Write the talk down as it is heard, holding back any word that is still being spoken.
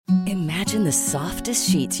Imagine the softest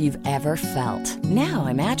sheets you've ever felt. Now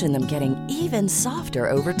imagine them getting even softer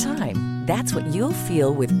over time. That's what you'll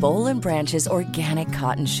feel with Boll & Branch's organic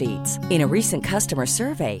cotton sheets. In a recent customer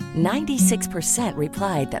survey, 96%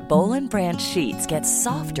 replied that Boll & Branch sheets get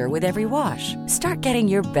softer with every wash. Start getting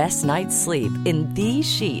your best night's sleep in these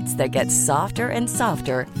sheets that get softer and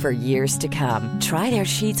softer for years to come. Try their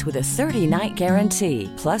sheets with a 30-night guarantee.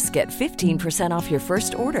 Plus, get 15% off your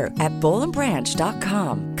first order at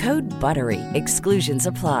bollandbranch.com. Code BUTTERY. Exclusions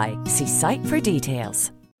apply. See site for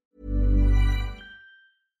details.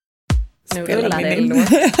 Nu rullar det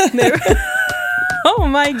nu. Oh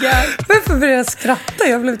my god. Varför började jag skratta?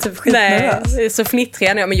 Jag blev typ skitnervös. Nej, så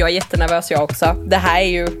fnittriga nu. Men jag är jättenervös jag också. Det här är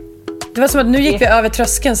ju... Det var som att nu gick vi över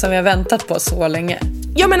tröskeln som vi har väntat på så länge.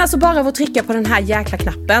 Ja, men alltså bara att trycka på den här jäkla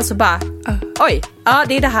knappen så bara... Oj, ja,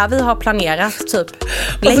 det är det här vi har planerat typ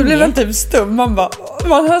länge. Och så blir man typ stum.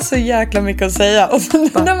 Man har så jäkla mycket att säga. Och så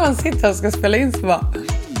när man sitter och ska spela in så bara...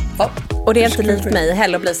 Och det är inte likt mig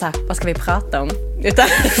heller att bli så här, vad ska vi prata om? Utan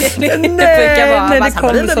det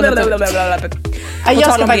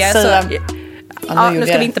jag ska faktiskt säga... nu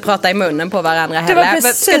ska vi inte prata i munnen på varandra heller. Det var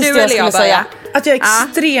precis ska du eller jag börja? Att jag är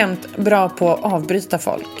extremt bra på att avbryta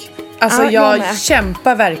folk. Alltså jag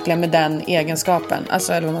kämpar verkligen med den egenskapen.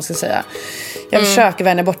 Alltså eller vad man ska säga. Jag försöker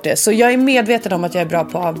vända bort det. Så jag är medveten om att jag är bra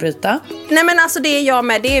på att avbryta. Nej men alltså det är jag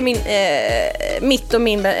med. Det är mitt och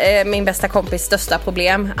min bästa kompis största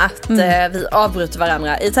problem. Att vi avbryter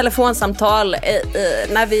varandra i telefonsamtal,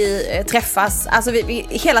 när vi träffas. Alltså vi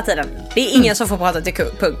hela tiden. Det är ingen som får prata till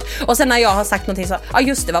punkt. Och sen när jag har sagt någonting så,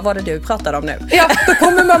 just det, vad var det du pratade om nu? Ja, då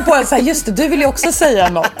kommer man på så här, just det, du vill ju också säga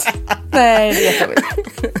något. Nej, det är jättebra.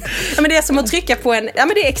 Ja, men det är som att trycka på en... Ja,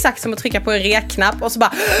 men det är exakt som att trycka på en rekknapp och så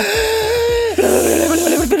bara...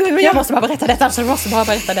 Jag måste bara berätta detta, så jag måste bara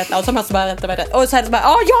berätta detta och så måste jag bara berätta detta. Och så här så bara,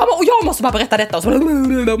 jag måste bara berätta detta och så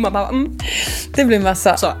Det blir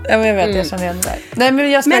massa. Så. Ja, men jag vet det som händer. Nej,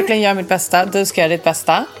 men jag ska verkligen göra mitt bästa. Du ska göra ditt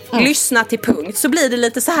bästa. Lyssna till punkt. Så blir det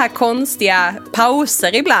lite så här konstiga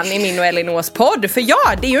pauser ibland i min och Elinors podd. För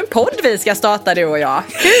det är ju en podd vi ska starta, du och jag.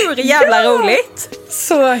 Hur jävla roligt.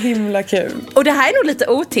 Så himla kul. Och det här är nog lite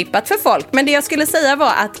otippat för folk. Men det jag skulle säga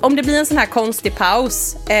var att om det blir en sån här konstig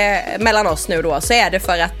paus mellan oss nu då, så är det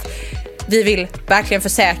för att vi vill verkligen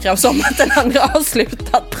försäkra oss om att den andra har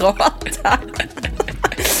slutat prata.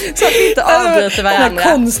 Så att vi inte avbryter varandra. Den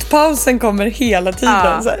här konstpausen kommer hela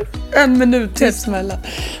tiden. Så här. 1 minut till smälla.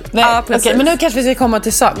 Okej, men nu kanske vi ska komma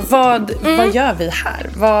till sak. Vad gör vi här?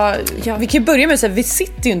 Vi kan ju börja med att säga, vi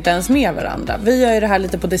sitter ju inte ens med varandra. Vi gör ju det här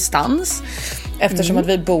lite på distans. Eftersom att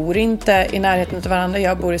vi bor inte i närheten av varandra.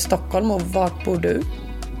 Jag bor i Stockholm, och vart bor du?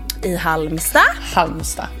 I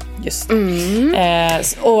Halmstad. Just det.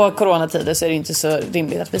 Och coronatider så är det inte så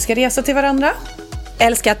rimligt att vi ska resa till varandra.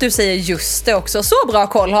 Älskar att du säger just det också. Så bra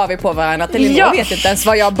koll har vi på varandra att Elinor vet inte ens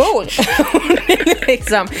var jag bor.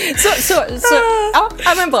 Liksom.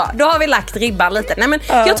 Ja, men bra. Då har vi lagt ribban lite. Nej, men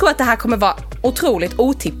jag tror att det här kommer vara otroligt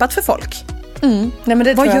otippat för folk. Nej, men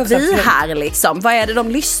det vad gör vi här liksom? Vad är det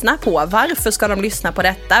de lyssnar på? Varför ska de lyssna på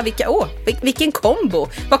detta? Vilken kombo.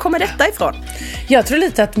 Var kommer detta ifrån? Jag tror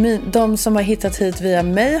lite att de som har hittat hit via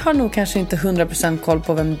mig har nog kanske inte 100% koll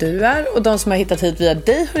på vem du är. Och de som har hittat hit via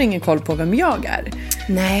dig har ingen koll på vem jag är.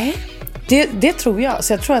 Nej. Det tror jag.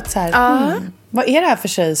 Så jag tror att så här, vad är det här för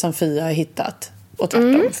tjej som Fia har hittat? Och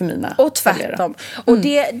tvärtom för mina. Och tvärtom. Och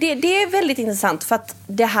det är väldigt intressant, för att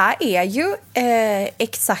det här är ju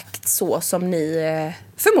exakt så som ni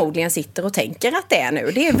förmodligen sitter och tänker att det är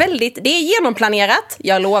nu. Det är genomplanerat,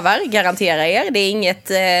 jag lovar, garanterar er. Det är inget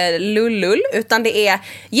lullull, utan det är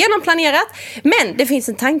genomplanerat. Men det finns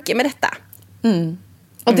en tanke med detta.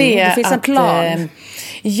 Och det finns en plan.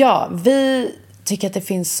 Vi tycker att det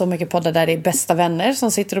finns så mycket poddar där det är bästa vänner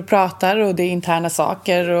som sitter och pratar, och det är interna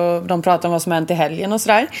saker och de pratar om vad som hänt i helgen och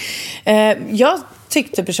sådär. Jag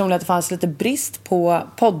tyckte personligen att det fanns lite brist på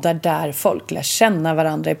poddar där folk lär känna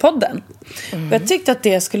varandra i podden. Och jag tyckte att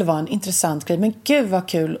det skulle vara en intressant grej. Men gud vad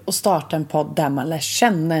kul att starta en podd där man lär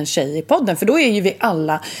känna en tjej i podden. För då är ju vi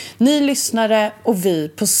alla, ni lyssnare och vi,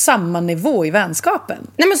 på samma nivå i vänskapen.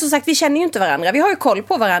 Nej, men som sagt, vi känner ju inte varandra. Vi har ju koll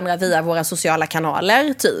på varandra via våra sociala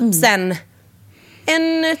kanaler typ sen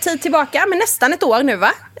en tid tillbaka, men nästan ett år nu,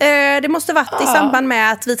 va? Det måste varit i samband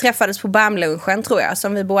med att vi träffades på BAM-lunchen, tror jag,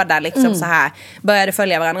 som vi båda liksom så här började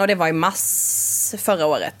följa varandra, och det var i mars förra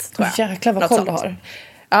året, tror jag. Jäklar vad koll du har.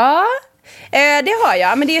 Ja, det har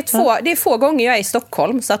jag, men det är få gånger jag är i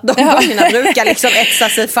Stockholm, så att de gångerna brukar liksom etsa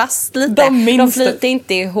sig fast lite. De flyter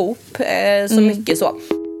inte ihop så mycket så.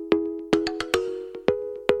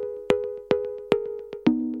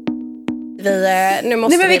 Nu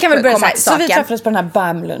måste men vi kan väl börja så här. Så vi saken. träffades på den här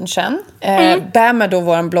BAM-lunchen. BAM är då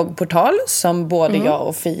vår bloggportal som både jag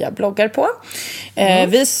och Fia bloggar på.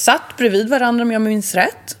 Vi satt bredvid varandra om jag minns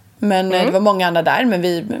rätt. Men det var många andra där. Men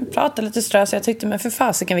vi pratade lite strös. Jag tyckte, men för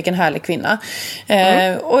fasiken vilken härlig kvinna.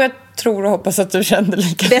 Och jag tror och hoppas att du kände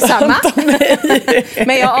likadant. Detsamma.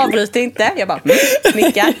 Men jag avbryter inte. Jag bara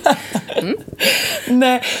nickar.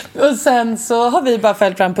 Nej. Och sen så har vi bara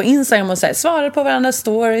följt fram på Instagram och så här, svarat på varandras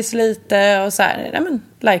stories lite. Och så här,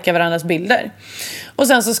 likea varandras bilder. Och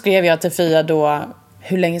sen så skrev jag till Fia då,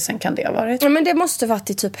 hur länge sedan kan det ha varit? Ja, men det måste varit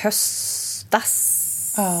i typ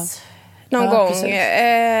höstas. Ja. Någon gång. Precis.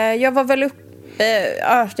 Jag var väl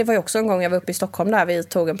det var ju också en gång jag var uppe i Stockholm där vi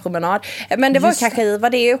tog en promenad. Men det var kanske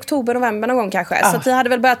i oktober, november någon gång kanske. Så att vi hade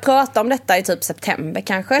väl börjat prata om detta i typ september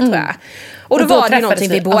kanske, tror jag. Och då var det någonting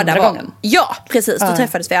vi båda var. Gången. Ja, precis. Då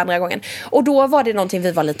träffades vi andra gången. Och då var det någonting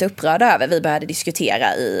vi var lite upprörda över. Vi började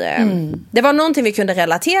diskutera i... Det var någonting vi kunde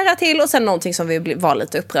relatera till och sen någonting som vi var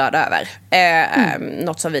lite upprörda över.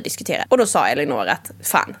 Något som vi diskuterade. Och då sa Elinor att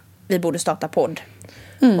fan, vi borde starta podd.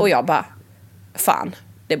 Och jag bara, fan,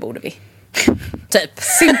 det borde vi. Typ.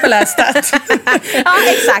 Simple as that. Ja,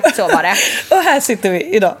 exakt så var det. Och här sitter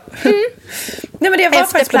vi idag. Nej, men det var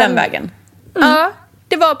faktiskt på den vägen. Ja,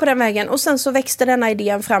 det var på den vägen. Och sen så växte denna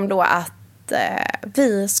idén fram då att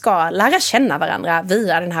vi ska lära känna varandra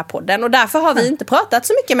via den här podden. Och därför har vi inte pratat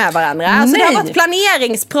så mycket med varandra. Alltså det har varit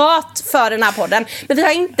planeringsprat för den här podden. Men vi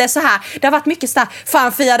har inte så här, det har varit mycket så här,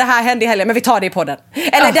 fan Fia, det här hände i helgen, men vi tar det i podden.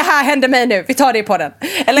 Eller det här hände mig nu, vi tar det i podden.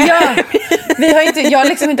 Eller... Ja, jag har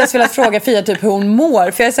liksom inte ens velat fråga Fia typ hur hon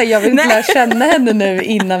mår. För jag vill inte lära känna henne nu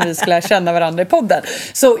innan vi ska lära känna varandra i podden.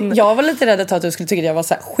 Så jag var lite rädd att du skulle tycka att jag var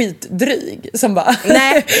så här skitdryg. Som bara,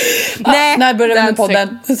 nej. När börjar vi med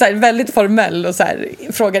podden? Så här, väldigt formell och så här,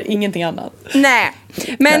 frågar ingenting annat. Nej,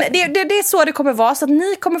 men det är så det kommer vara. Så att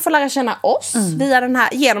ni kommer få lära känna oss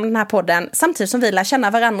genom den här podden, samtidigt som vi lär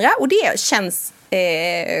känna varandra. Och det känns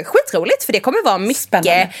skitroligt, för det kommer vara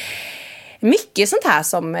mycket sånt här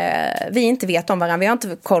som vi inte vet om varandra. Vi har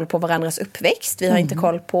inte koll på varandras uppväxt. Vi har inte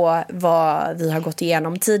koll på vad vi har gått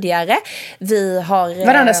igenom tidigare. Vi har...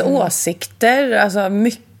 varandras åsikter. Alltså,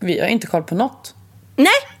 vi har inte koll på något.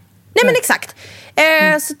 Nej men exakt.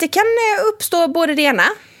 Så det kan uppstå både det ena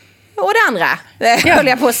och det andra, höll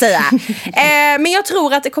jag på att säga. Men jag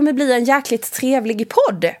tror att det kommer bli en jäkligt trevlig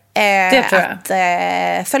podd det tror jag.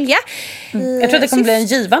 Att följa. Jag tror att det kommer bli en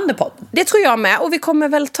givande podd. Det tror jag med. Och vi kommer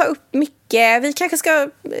väl ta upp mycket. Vi kanske ska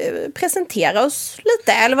presentera oss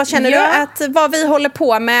lite. Eller vad känner du? Att vad vi håller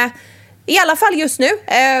på med, i alla fall just nu.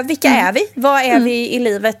 Vilka är vi? Vad är vi i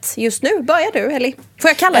livet just nu? Börjar du, Ellie? Får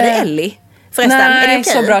jag kalla dig Ellie? Förresten, nej, är det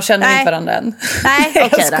okay? Så bra känner vi inte varandra än. Nej,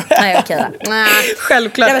 okej då.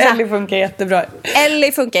 Självklart, Ellie funkar jättebra.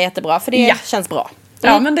 Ellie funkar jättebra, för det känns bra.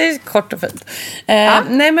 Ja, men det är kort och fint.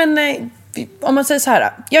 Nej, men om man säger så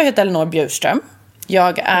här. Jag heter Elinor Bjurström.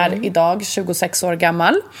 Jag är idag 26 år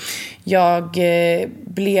gammal.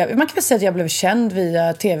 Man kan väl säga att jag blev känd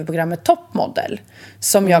via tv-programmet Toppmodell.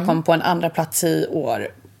 Som jag kom på en andra plats i år,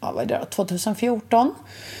 vad är det då, 2014.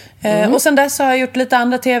 Och sen dess har jag gjort lite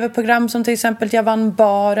andra tv-program, som till exempel jag vann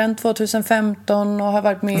Baren 2015 och har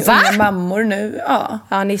varit med i Unga mammor nu.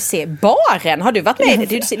 Ja, ni ser, Baren, har du varit med i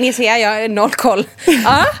det? Ni ser, jag har noll koll.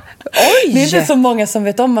 Ja. Oj. Det är inte så många som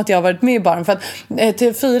vet om att jag har varit med i Baren. För att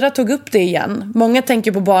TV4 tog upp det igen. Många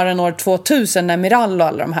tänker på Baren år 2000 när Miral och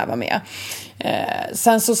alla de här var med.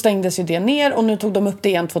 Sen så stängdes ju det ner och nu tog de upp det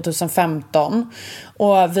igen 2015.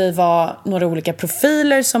 Och vi var några olika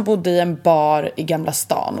profiler som bodde i en bar i Gamla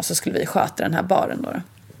stan. Och så skulle vi sköta den här baren då.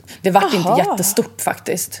 Det var inte jättestort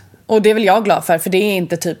faktiskt. Och det är väl jag glad för det är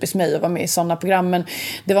inte typiskt mig att vara med i sådana program. Men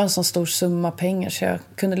det var en sån stor summa pengar så jag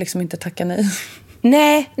kunde liksom inte tacka nej.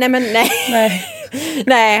 Nej.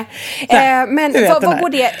 Men vad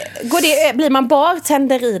går det, blir man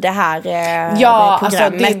bartender i det här programmet alltså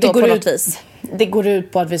det går på något vis? Det går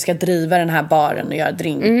ut på att vi ska driva den här baren och göra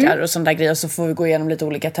drinkar och sådana där grejer. Och så får vi gå igenom lite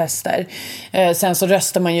olika tester. Sen så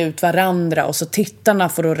röstar man ju ut varandra. Och så tittarna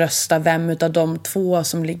får då rösta vem utav de två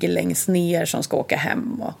som ligger längst ner som ska åka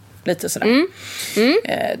hem och lite sådär.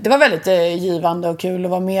 Det var väldigt givande och kul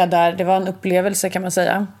att vara med där. Det var en upplevelse, kan man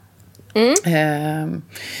säga.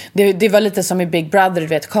 Det var lite som i Big Brother, du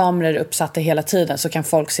vet, kameror uppsatta hela tiden, så kan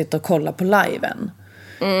folk sitta och kolla på liven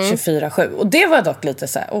 24/7. Och det var dock lite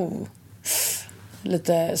så här,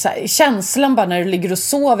 lite så här, känslan bara när du ligger och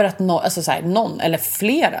sover att någon eller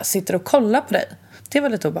flera sitter och kollar på dig. Det var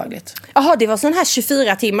lite obehagligt. Jaha, det var sån här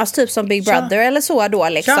 24 timmars typ som Big Brother eller så då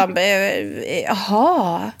liksom.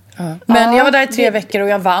 Jaha. Men jag var där i 3 veckor och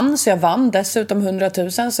jag vann. Så jag vann dessutom 100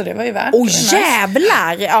 000, så det var ju värt.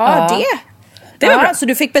 Jävlar! Ja, Det var bra. Så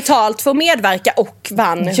du fick betalt för att medverka och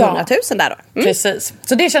vann 100 000 där då. Precis,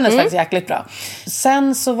 så det kändes faktiskt jäkligt bra.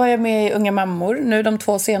 Sen så var jag med i Unga mammor nu de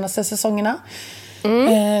 2 senaste säsongerna.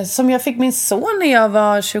 Som jag fick min son när jag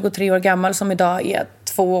var 23 år gammal, som idag är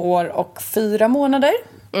 2 år och 4 månader.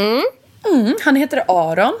 Han heter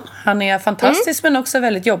Aron. Han är fantastisk men också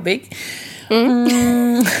väldigt jobbig.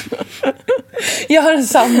 Jag har en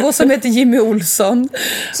sambo som heter Jimmy Olsson.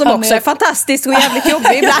 Som också är fantastisk och jävligt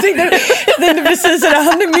jobbig ibland. jag tänkte precis det.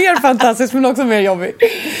 Han är mer fantastisk men också mer jobbig.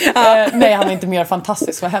 Nej, han är inte mer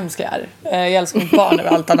fantastisk. Vad hemsk jag är. Jag älskar mitt barn över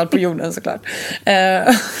allt annat på jorden såklart.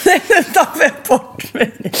 Ta bort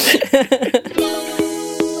mig.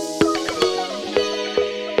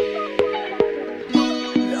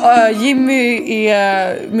 Jimmy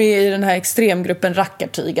är med i den här extremgruppen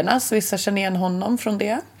Rackartygarna, så vissa känner igen honom från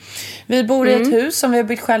det. Vi bor i ett hus som vi har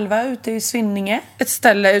byggt själva ute i Svinninge. Ett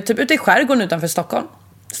ställe typ ute i skärgården utanför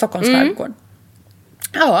Stockholms skärgård.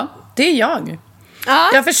 Ja, det är jag.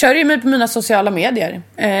 Jag försörjer mig på mina sociala medier.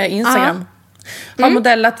 Instagram. Har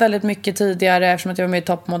modellat väldigt mycket tidigare eftersom att jag var med i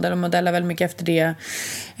Toppmodell och modellar väldigt mycket efter det.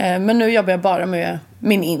 Men nu jobbar jag bara med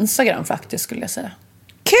min Instagram faktiskt, skulle jag säga.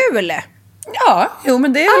 Kul! Ja, jo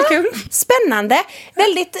men det är väl kul. Spännande.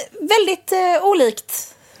 Väldigt olikt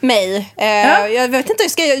mig. Jag vet inte,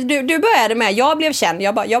 du började med jag blev känd.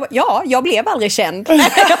 Jag bara, jag blev aldrig känd.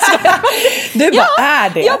 Du bara är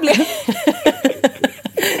det. Jag blev...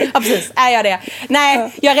 Ja, precis. Är jag det?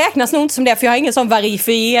 Nej, jag räknas nog inte som det, för jag har ingen sån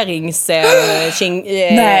verifierings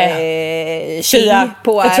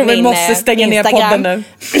på jag tror vi måste stänga Instagram. ner podden nu.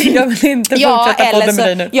 Jag vill inte fortsätta podden med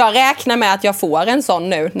dig nu. Jag räknar med att jag får en sån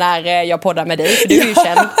nu när jag poddar med dig, för du är ju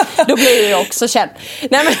känd. Då blir jag också känd.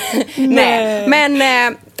 Nej men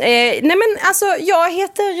alltså, jag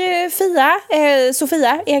heter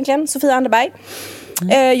Sofia egentligen, Sofia Anderberg.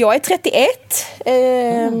 Jag är 31,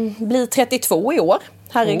 blir 32 i år.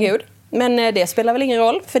 Herregud. Men det spelar väl ingen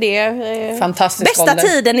roll, för det är fantastisk bästa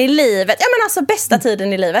tiden i livet. Ja, men alltså bästa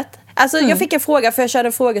tiden i livet. Alltså jag fick en fråga, för jag körde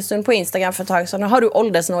en frågestund på Instagram för ett tag sedan. Har du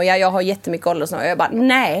åldersnoja? Jag har jättemycket åldersnoja. Jag bara,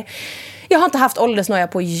 nej. Jag har inte haft åldersnoja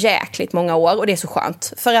på jäkligt många år, och det är så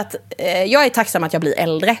skönt. För att jag är tacksam att jag blir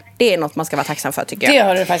äldre. Det är något man ska vara tacksam för, tycker jag. Det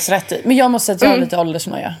har du faktiskt rätt i. Men jag måste säga att jag har lite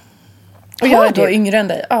åldersnoja. Och jag är då yngre än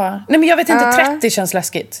dig. Ja. Nej, men jag vet inte, 30 känns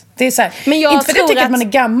läskigt. Det är så här, men jag inte för att jag tycker att att man är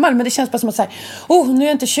gammal, men det känns bara som att så här, nu är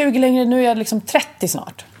jag inte 20 längre, nu är jag liksom 30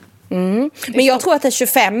 snart. Men jag tror att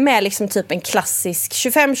 25 är liksom typ en klassisk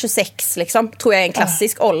 25-26 liksom, tror jag är en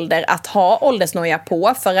klassisk ålder att ha åldersnoja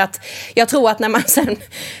på, för att jag tror att när man sen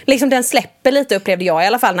liksom den släpper lite, upplevde jag i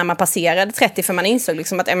alla fall när man passerade 30, för man insåg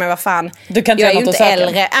liksom att men vad fan, du kan jag är ju inte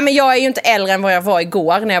äldre. Men jag är ju inte äldre än vad jag var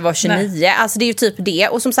igår när jag var 29. Nej. Alltså det är ju typ det,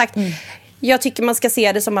 och som sagt jag tycker man ska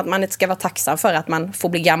se det som att man inte ska vara tacksam för att man får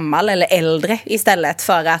bli gammal eller äldre, istället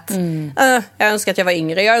för att jag önskar att jag var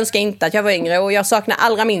yngre. Jag önskar inte att jag var yngre, och jag saknar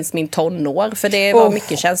allra minst min tonår, för det var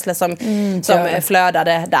mycket känslor som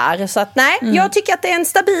flödade där. Så att nej, jag tycker att det är en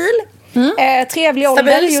stabil, trevlig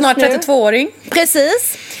ålder. Stabil, snart 32-åring.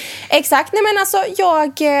 Precis. Exakt, nej men alltså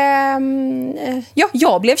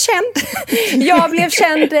jag blev känd. Jag blev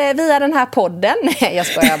känd via den här podden. Nej, jag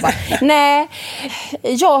skojar bara. Nej,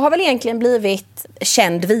 jag har väl egentligen blivit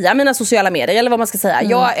känd via mina sociala medier, eller vad man ska säga.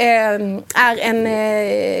 Jag är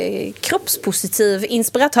en kroppspositiv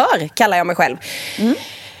inspiratör, kallar jag mig själv.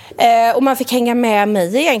 Och man fick hänga med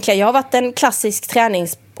mig egentligen. Jag har varit en klassisk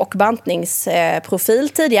tränings- och bantningsprofil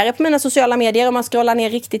tidigare på mina sociala medier. Om man scrollar ner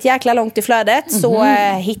riktigt jäkla långt i flödet så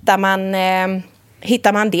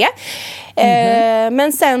hittar man det.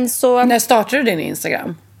 Men sen så... När startade du din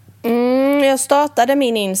Instagram? Jag startade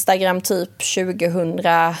min Instagram typ 2000...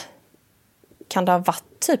 Kan det ha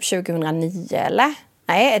varit typ 2009 eller?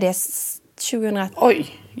 Nej, är det 2000... Oj,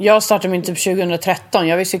 jag startade min typ 2013.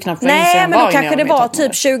 Jag visste ju knappt vad Instagram var. Nej, men då kanske det var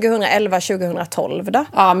typ 2011-2012 då.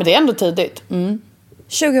 Ja, men det är ändå tidigt.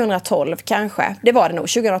 2012 kanske. Det var det nog,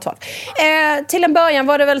 2012. Till en början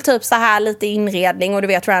var det väl typ så här lite inredning och du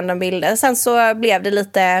vet, random bilder. Sen så blev det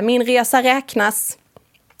lite min resa räknas.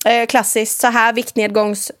 Klassiskt så här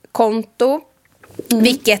viktnedgångskonto.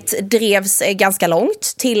 Vilket drevs ganska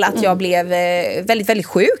långt till att jag blev väldigt, väldigt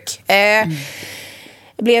sjuk.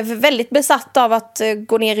 Blev väldigt besatt av att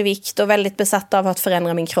gå ner i vikt och väldigt besatt av att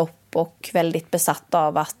förändra min kropp och väldigt besatt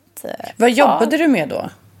av att... Vad jobbade du med då?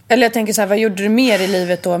 Eller jag tänker så här, vad gjorde du mer i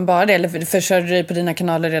livet då än bara det? Eller försörjde du dig på dina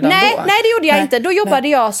kanaler redan då? Nej, det gjorde jag inte. Då jobbade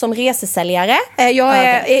jag som resesäljare. Jag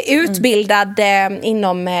är utbildad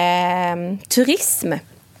inom turism.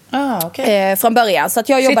 Från början. Så att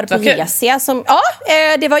jag jobbade på Resia.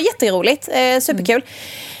 Det var jätteroligt. Superkul.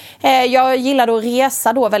 Jag gillade att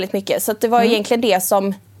resa då väldigt mycket. Så att det var egentligen det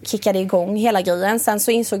som kickade igång hela grejen. Sen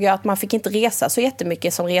så insåg jag att man fick inte resa så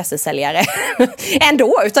jättemycket som resesäljare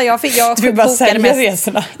ändå, utan jag du bara säljer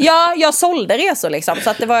resorna. Ja, jag sålde resor liksom, så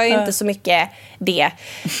att det var ju inte så mycket det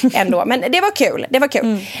ändå, men det var kul.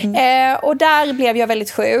 Och där blev jag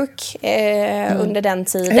väldigt sjuk under den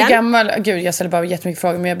tiden. Hur gammal, gud jag ställer bara jättemycket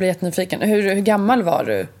frågor men jag blir jättenyfiken. Hur gammal var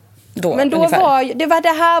du då? Men då det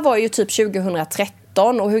här var ju typ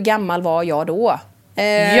 2013, och hur gammal var jag då?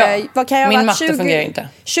 Vad kan jag min ha matte fungerar inte.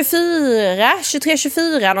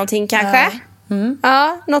 23-24 någonting kanske.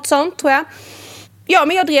 Ja, något sånt tror jag. Ja,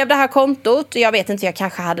 men jag drev det här kontot. Jag vet inte, jag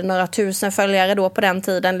kanske hade några tusen följare då på den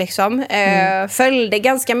tiden liksom. Följde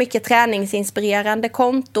ganska mycket träningsinspirerande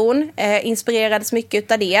konton. Inspirerades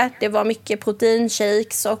mycket av det. Det var mycket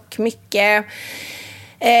proteinshakes och mycket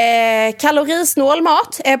kalorisnål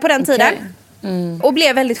mat på den tiden. Och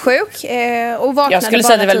blev väldigt sjuk och vaknade. Jag skulle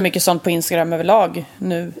säga det är väldigt mycket sånt på Instagram överlag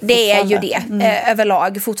nu. Det är ju det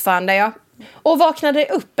överlag fortfarande, ja. Och vaknade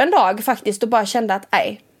upp en dag faktiskt och bara kände att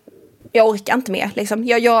nej, jag orkar inte mer liksom.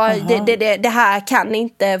 Det här kan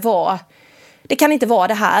inte vara. Det kan inte vara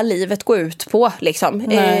det här livet går ut på liksom.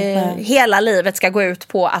 Nej. Hela livet ska gå ut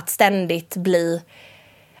på att ständigt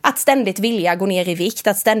vilja gå ner i vikt,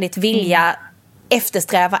 att ständigt vilja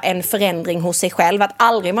eftersträva en förändring hos sig själv, att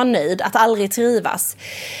aldrig vara nöjd, att aldrig trivas.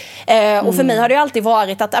 Och för mig har det ju alltid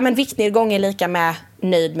varit att viktnedgång är lika med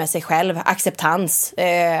nöjd med sig själv, acceptans.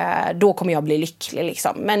 Då kommer jag bli lycklig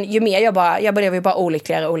liksom. Men ju mer jag blev ju bara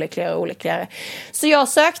olyckligare. Så jag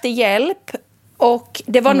sökte hjälp, och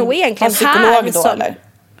det var nog egentligen psykolog då eller?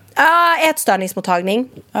 Ja, ätstörningsmottagning.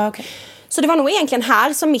 Okay. Så det var nog egentligen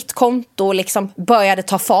här som mitt konto liksom började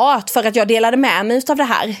ta fart, för att jag delade med mig av det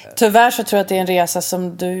här. Tyvärr så tror jag att det är en resa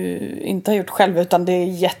som du inte har gjort själv, utan det är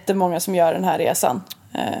jättemånga som gör den här resan.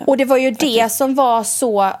 Och det var ju det som var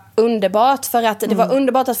så underbart, för att det var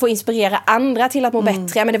underbart att få inspirera andra till att må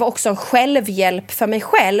bättre, men det var också en självhjälp för mig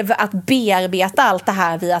själv att bearbeta allt det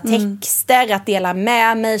här via texter, att dela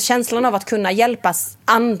med mig, känslan av att kunna hjälpa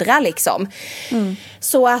andra liksom.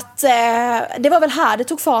 Så att det var väl här det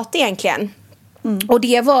tog fart egentligen. Och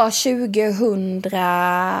det var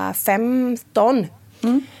 2015.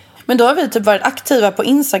 Men då har vi typ varit aktiva på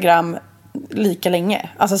Instagram lika länge,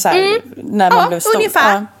 alltså så här, när man blev stor.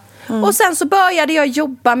 Ungefär. Och sen så började jag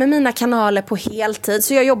jobba med mina kanaler på heltid.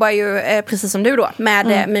 Så jag jobbar ju precis som du då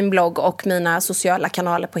med min blogg och mina sociala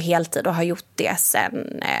kanaler på heltid, och har gjort det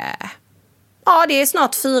sen det är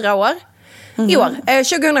snart 4 år i år.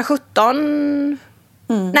 2017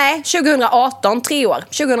 nej, 2018, 3 år.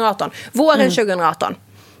 2018, våren 2018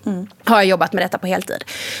 har jag jobbat med detta på heltid.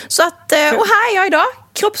 Så att, och här är jag idag.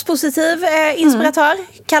 Kroppspositiv inspiratör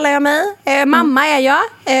kallar jag mig. Mamma är jag.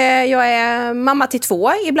 Jag är mamma till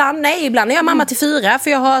 2 ibland. Nej, ibland är jag mamma till 4,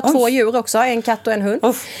 för jag har 2 djur också. En katt och en hund.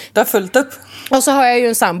 Du har fullt upp. Och så har jag ju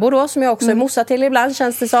en sambo då som jag också är morsa till ibland,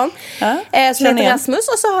 känns det som. Som heter Rasmus.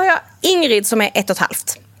 Och så har jag Ingrid som är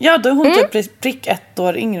 1,5. Ja, då hon typ prick 1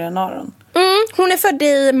 år yngre än Aron. Hon är född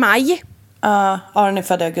i maj. Aron är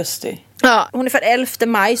född i augusti. Ja, hon är född 11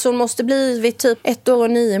 maj, så hon måste bli vid typ 1 år och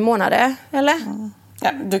 9 månader, eller? Ja,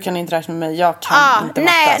 du kan inte räkna med mig, jag kan inte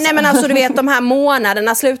matte. Nej, men alltså du vet, de här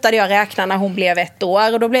månaderna slutade jag räkna när hon blev 1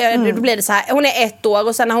 år. Och då blev det så här, hon är 1 år,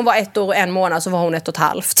 och sen när hon var 1 år och 1 månad så var hon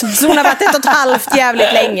 1,5. Så hon har varit 1,5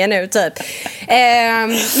 jävligt länge nu typ.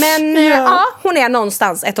 Men hon är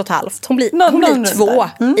någonstans 1,5. Hon blir 2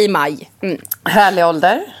 i maj. Härlig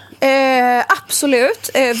ålder. Absolut,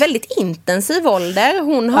 väldigt intensiv ålder.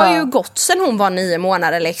 Hon har ju gått sen hon var 9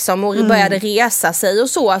 månader liksom, och började resa sig och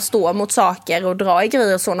så, stå mot saker och dra i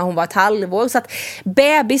grejer och så när hon var 1 halvår. Så att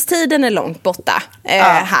bebistiden är långt borta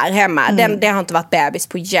här hemma. Det har inte varit bebis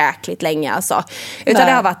på jäkligt länge alltså. Utan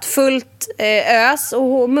det har varit fullt ös,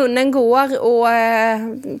 och munnen går och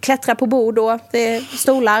klättrar på bord och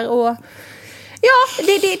stolar och ja,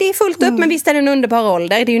 det är fullt upp, men visst är det en underbar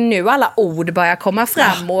ålder. Det är ju nu alla ord börjar komma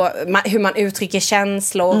fram och hur man uttrycker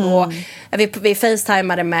känslor. Och vi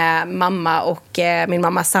facetimade med mamma och min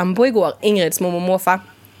mammas sambo igår, Ingrids mormor och morfar.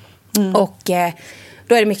 Och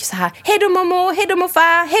då är det mycket så här: hej då mommo, hej då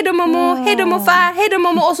morfar, hej då mommo, hej då morfar, hej då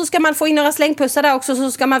mommo. Och så ska man få in några slängpussar där också,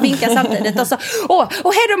 så ska man vinka samtidigt. Och så,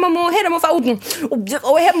 och hej då mommo, hej då morfar.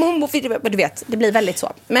 Och hej mommo, du vet, det blir väldigt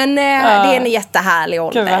så. Men det är en jättehärlig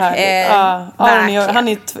ålder. Han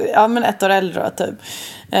är men 1 år äldre typ.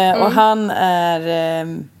 Och han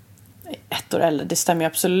är 1 år äldre, det stämmer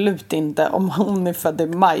absolut inte om hon är född i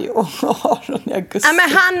maj och Aron i augusti. Ja,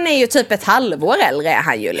 men han är ju typ 1 halvår äldre är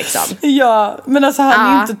han ju liksom. Ja, men alltså han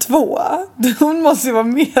är ju inte 2. Hon måste ju vara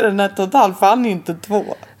mer än 1,5, för han är inte 2.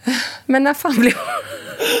 Men när fan blev hon?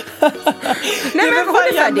 Nej, men hon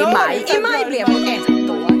är född i maj. I maj blev hon 1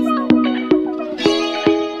 år.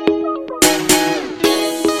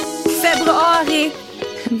 februari,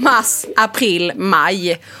 mars, april,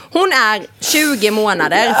 maj. Hon är 20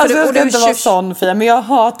 månader. Alltså jag ska inte vara sån, Fia, men jag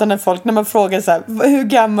hatar när folk, när man frågar så här, hur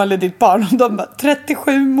gammal är ditt barn? Och de bara,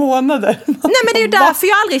 37 månader. Nej, men det är ju därför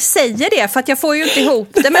jag aldrig säger det, för att jag får ju inte ihop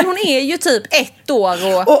det. Men hon är ju typ 1 år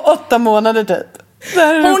och 8 månader typ.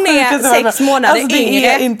 Hon är 6 månader alltså, det yngre.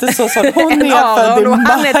 är inte så svårt. Hon är född i maj.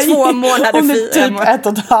 Han är 2 månader. Hon är typ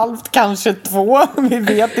 1,5, kanske 2. Vi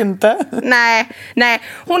vet inte. Nej.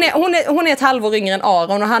 Hon är ett halvår yngre än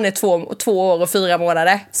Aron och han är 2 år och 4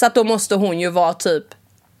 månader. Så att då måste hon ju vara typ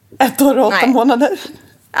 1 år och 8 månader.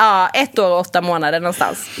 Ja, 1 år och 8 månader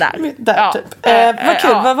någonstans där. Ja. Typ. Vad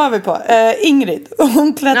kul, vad var vi på? Ingrid,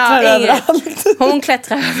 hon klättrar överallt. Hon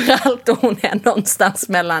klättrar överallt och hon är någonstans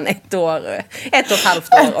mellan 1 och ett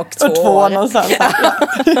halvt år och 2 år. Och 2 någonstans.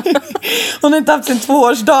 Hon har inte haft sin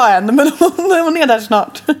 2-årsdag än, men hon är där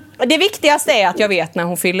snart. Det viktigaste är att jag vet när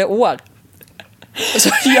hon fyller år.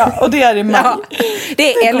 Ja, och det är i maj. Ja,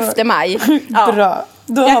 det är 11 maj. Ja. Bra.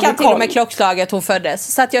 Jag kan till och med klockslaget hon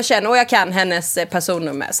föddes. Så att jag känner, och jag kan hennes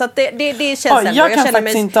personnummer. Så att det känns ändå. Jag kan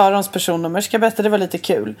faktiskt inte Arons personnummer. Ska jag berätta, det var lite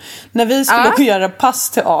kul. När vi skulle göra pass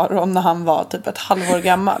till Aron när han var typ ett halvår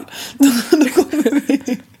gammal. Då kommer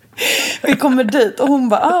vi kommer dit och hon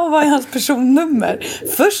bara, vad är hans personnummer?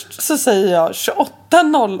 Först så säger jag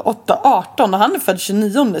 280818 och han är född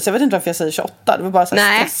 29, så jag vet inte varför jag säger 28. Det var bara så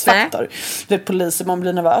här stressfaktor. Det är poliser, man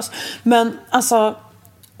blir nervös. Men alltså,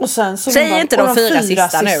 och sen så säg inte de 4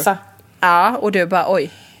 sista nu. Ja, och du bara, oj.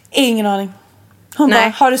 Ingen aning. Hon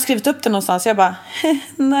bara, har du skrivit upp det någonstans? Jag bara,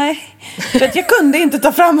 nej. För att jag kunde inte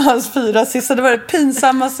ta fram hans 4 sista. Det var det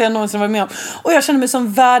pinsammaste jag någonsin varit med om. Och jag kände mig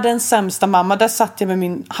som världens sämsta mamma. Där satt jag med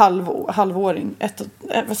min halvåring.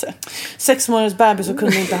 6 månaders bebis och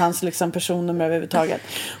kunde inte hans liksom, personnummer överhuvudtaget.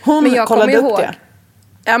 Hon kollade upp det.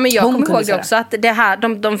 Ja, men jag kommer ihåg det också att det här,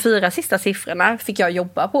 de 4 sista siffrorna fick jag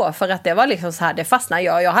jobba på, för att det var liksom så här, det fastnade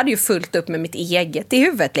jag hade ju fullt upp med mitt eget i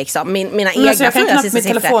huvudet liksom, mina egna 4 sista siffror. Jag kan knappt mitt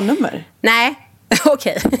telefonnummer. Nej.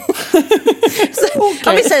 Okej.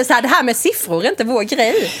 Om vi säger så här, det här med siffror är inte vår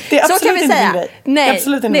grej. Det är absolut så kan vi inte säga. min grej. Nej,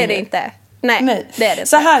 absolut inte det är det inte. Nej, det är det inte.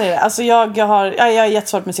 Så här är det. Alltså jag har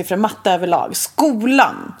jättesvårt med siffror, matte överlag.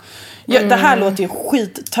 Skolan. Det här låter ju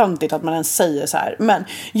skittöntigt att man ens säger så här. Men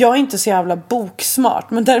jag är inte så jävla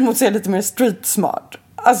boksmart. Men däremot så är jag lite mer street smart.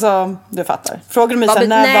 Alltså, du fattar. Frågar du mig sen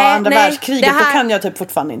när var andra världskriget, då kan jag typ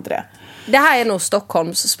fortfarande inte det. Det här är nog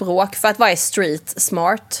Stockholms språk för att vara street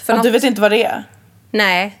smart. För du vet inte vad det är?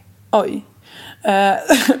 Nej. Oj.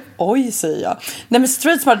 Oj, säger jag. Nej, men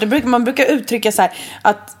street smart, man brukar uttrycka så här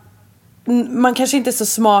att man kanske inte är så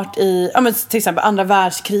smart i, ja, men till exempel andra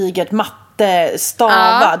världskriget, matte,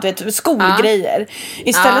 stava, du vet, skolgrejer.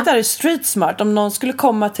 Istället är det street smart om någon skulle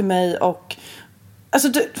komma till mig och alltså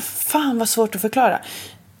fan vad svårt att förklara.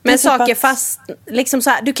 Men saker typ fast liksom så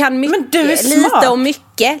här, du kan mycket, men du är smart.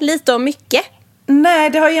 lite och mycket. Nej,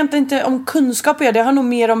 det har egentligen inte om kunskap att göra. Det har nog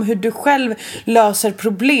mer om hur du själv löser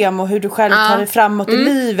problem och hur du själv tar dig framåt i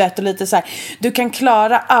livet och lite så här. Du kan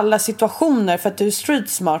klara alla situationer för att du är street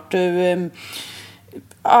smart.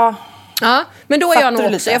 Ja, men då är jag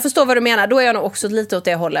nog också, jag förstår vad du menar. Då är jag nog också lite åt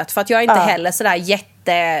det hållet, för att jag är inte heller sådär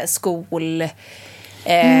jätteskol.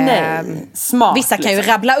 Nej, smart. Vissa kan ju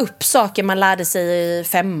rabbla upp saker man lärde sig i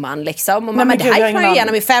 5:an liksom. Och men det här gick man ju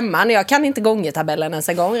igenom i 5:an. Jag kan inte gångertabellen ens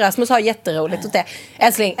en gång. Rasmus har jätteroligt åt det.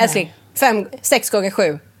 Älskling, 6 gånger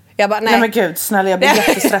 7. Jag bara, nej men gud, snälla, jag blir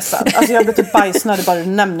jättestressad. Alltså jag blir typ bajsnödig bara du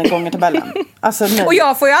nämner gångertabellen. Alltså, nej. Och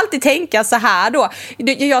jag får ju alltid tänka så här då.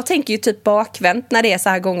 Jag tänker ju typ bakvänt när det är så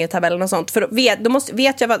här gångertabellen och sånt. För då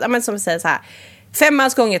vet jag vad, men som vi säger så här.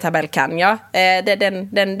 5:ans gångertabell kan jag.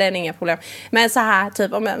 Den är inga problem. Men så här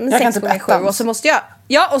typ om 6 gånger 7 och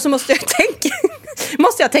så måste jag tänka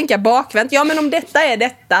måste jag tänka bakvänt. Ja, men om detta är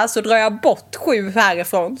detta så drar jag bort 7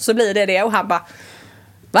 härifrån så blir det och han bara,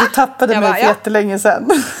 va? Du tappade mig för jättelänge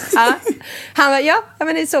sedan. Ja. Han bara, ja,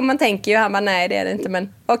 men det är så man tänker ju. Han bara, nej det är det inte,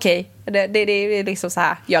 men okej. Det är liksom så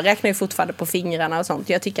här. Jag räknar ju fortfarande på fingrarna och sånt.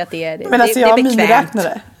 Jag tycker att det är bekvämt. Men alltså jag har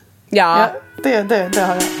miniräknare. Ja. Det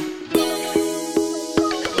har jag.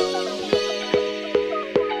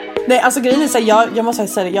 Nej, alltså grejen är så här, jag måste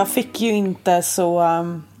säga det, jag fick ju inte så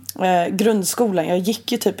grundskolan, jag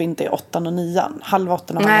gick ju typ inte i 8:an och 9:an, halv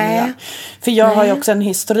 8:an och halv 9:an. För jag har ju också en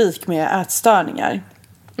historik med ätstörningar.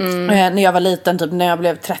 När jag var liten, typ när jag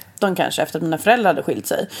blev 13 kanske, efter att mina föräldrar hade skilt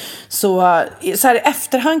sig. Så här i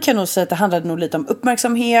efterhand kan jag nog säga att det handlade nog lite om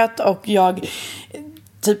uppmärksamhet. Och jag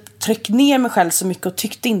typ tryck ner mig själv så mycket och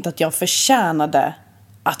tyckte inte att jag förtjänade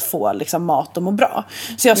att få liksom mat och må bra.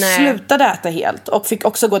 Så jag slutade äta helt och fick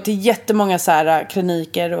också gå till jättemånga så här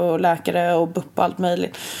kliniker och läkare och BUP och allt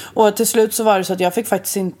möjligt. Och till slut så var det så att jag fick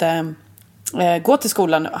faktiskt inte gå till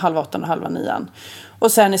skolan 7:30 och 7:30.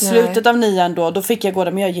 Och sen i slutet av 9 då fick jag gå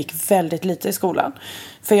där, men jag gick väldigt lite i skolan.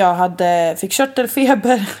 För jag fick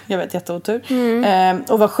körtelfeber, jag vet, jätteotur.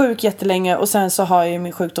 Och var sjuk jättelänge. Och sen så har jag ju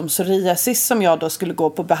min sjukdom psoriasis som jag då skulle gå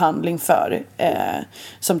på behandling för.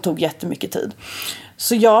 Som tog jättemycket tid.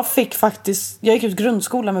 Så jag gick ut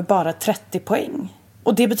grundskolan med bara 30 poäng.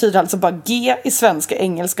 Och det betyder alltså bara G i svenska,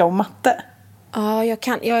 engelska och matte. Ja,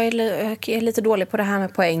 jag är lite dålig på det här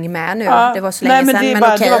med poäng med nu. Ja, det var så länge sedan.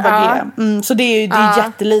 Men det var bara G. Så det är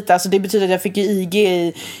jättelite. Alltså det betyder att jag fick ju IG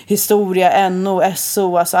i historia, NO,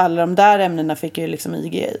 SO. Alltså alla de där ämnena fick jag ju liksom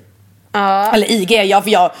IG i. Ja. Eller IG,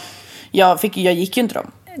 jag gick ju inte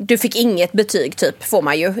dem. Du fick inget betyg typ, får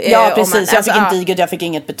man ju. Ja, precis. Jag fick inte IG, jag fick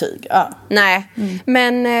inget betyg. Ja. Nej,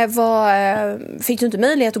 men fick du inte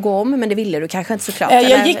möjlighet att gå om? Men det ville du kanske inte såklart.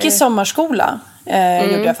 Jag gick i sommarskola,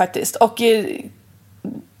 gjorde jag faktiskt. Och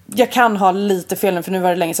jag kan ha lite fel nu, för nu var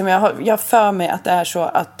det länge sedan. Men jag för mig att det är så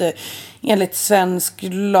att enligt svensk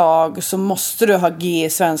lag så måste du ha G i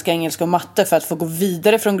svenska, engelska och matte för att få gå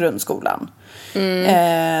vidare från grundskolan.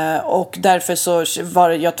 Och därför så var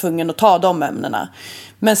jag tvungen att ta de ämnena.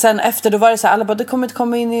 Men sen efter då var det så här, alla bara, du kommer inte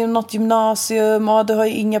komma in i något gymnasium, och du har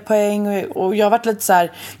ju inga poäng. Och jag har varit lite så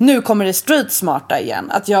här, nu kommer det street smarta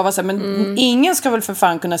igen. Att jag var så här, men ingen ska väl för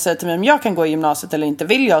fan kunna säga till mig om jag kan gå i gymnasiet eller inte.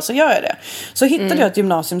 Vill jag så gör jag det. Så hittade jag ett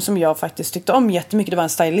gymnasium som jag faktiskt tyckte om jättemycket. Det var en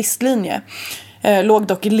stylistlinje. Låg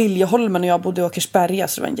dock i Liljeholmen och jag bodde i Åkersberga,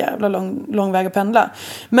 så det var en jävla lång väg att pendla.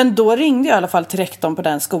 Men då ringde jag i alla fall till rektorn på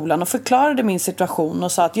den skolan och förklarade min situation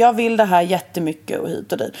och sa att jag vill det här jättemycket och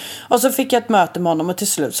hit och dit. Och så fick jag ett möte med honom och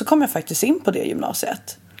till slut så kom jag faktiskt in på det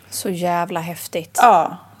gymnasiet. Så jävla häftigt.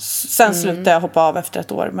 Ja, sen slutade jag hoppa av efter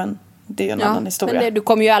ett år, men det är ju en annan historia. Men du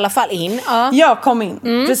kom ju i alla fall in. Jag kom in,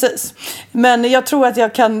 precis. Men jag tror att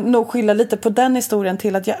jag kan nog skylla lite på den historien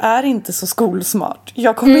till att jag är inte så skolsmart.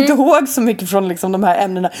 Jag kommer inte ihåg så mycket från liksom de här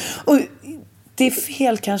ämnena. Och det är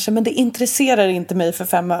fel kanske, men det intresserar inte mig för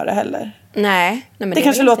 5 öre heller. Nej, men det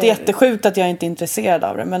kanske låter jättesjukt att jag inte är intresserad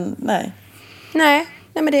av det, men nej. Nej,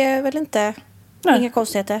 men det är väl inte inga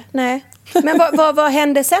konstigheter. Nej. Men vad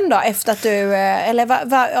hände sen då efter att du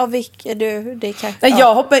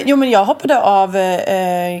Jag hoppade av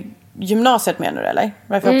gymnasiet, menar du, eller?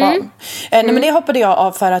 Varför hoppade av? Nej, men det hoppade jag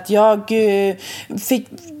av för att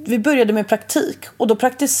vi började med praktik och då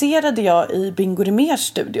praktiserade jag i Bingo Rimérs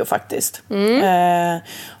studio faktiskt.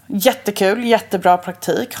 Jättekul, jättebra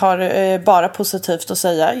praktik, har bara positivt att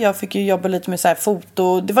säga. Jag fick ju jobba lite med så här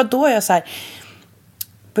foto. Det var då jag så här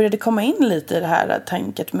började komma in lite i det här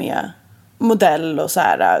tänket med modell och så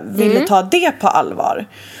här, ville ta det på allvar.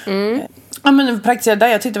 Ja, men praktiserade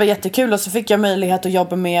där, jag tyckte det var jättekul, och så fick jag möjlighet att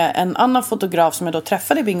jobba med en annan fotograf som jag då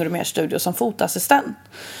träffade i Bingo Rimérs studio som fotoassistent.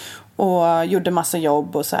 Och gjorde massa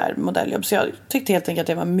jobb och så här modelljobb, så jag tyckte helt enkelt att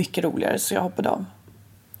det var mycket roligare, så jag hoppade av.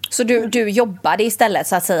 Så du jobbade istället,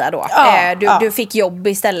 så att säga då? Du fick jobb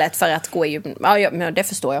istället för att gå i... Ja, men det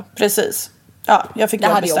förstår jag. Precis. Ja, jag fick jobb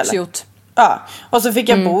istället. Det hade jag också gjort. Ja, och så fick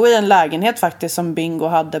jag bo i en lägenhet faktiskt som Bingo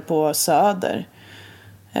hade på Söder.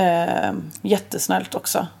 Jättesnällt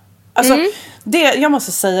också. Alltså, jag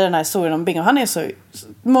måste säga den här historien om Bingo. Han är så...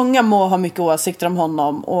 Många må ha mycket åsikter om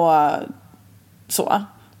honom och så.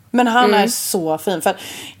 Men han är så fin. För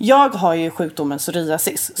jag har ju sjukdomen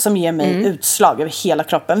psoriasis som ger mig utslag över hela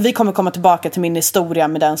kroppen. Vi kommer komma tillbaka till min historia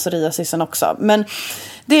med den psoriasisen också. Men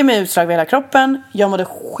det är mig utslag över hela kroppen. Jag mådde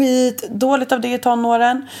skitdåligt av det i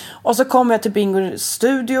tonåren. Och så kommer jag till Bingos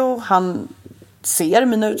studio. Han ser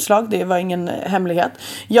mina utslag. Det var ingen hemlighet.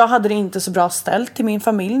 Jag hade det inte så bra ställt till min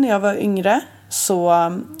familj när jag var yngre. Så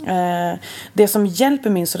det som hjälper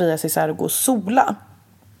min psoriasis är att gå och sola.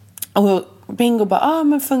 Och Bingo bara,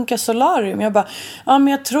 men funkar solarium? Jag bara, men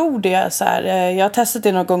jag tror det så här. Jag har testat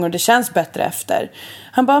det några gånger och det känns bättre efter.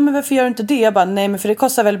 Han bara, men varför gör du inte det? Jag bara, nej, men för det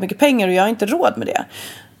kostar väldigt mycket pengar och jag har inte råd med det.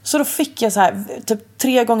 Så då fick jag så här, typ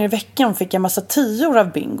 3 gånger i veckan fick jag massa 10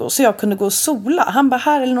 av Bingo, så jag kunde gå och sola. Han bara,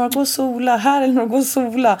 här eller några gå och sola, här eller några gå och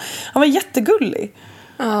sola. Han var jättegullig.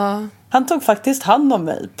 Han tog faktiskt hand om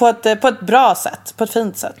mig på ett bra sätt, på ett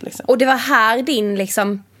fint sätt liksom. Och det var här din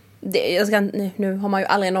liksom... nu har man ju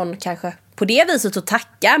aldrig någon kanske på det viset att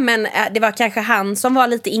tacka, men det var kanske han som var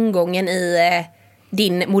lite ingången i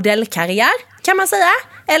din modellkarriär, kan man säga?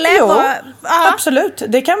 Eller? Jo, absolut.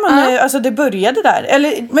 Det kan man, alltså det började där.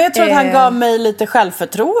 Men jag tror att han gav mig lite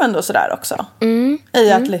självförtroende och sådär också.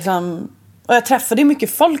 I att liksom Och jag träffade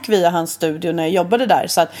mycket folk via hans studio när jag jobbade där.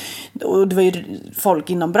 Så att, och det var ju folk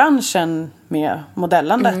inom branschen med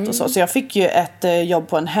modellandet och så. Så jag fick ju ett jobb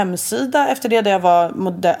på en hemsida efter det. Där jag var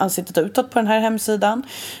ansiktet utåt på den här hemsidan.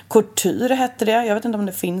 Couture hette det. Jag vet inte om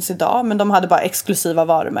det finns idag. Men de hade bara exklusiva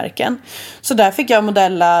varumärken. Så där fick jag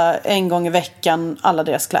modella en gång i veckan alla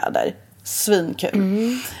deras kläder. Svinkul.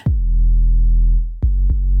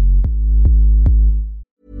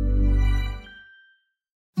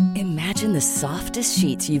 Imagine the softest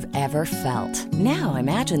sheets you've ever felt. Now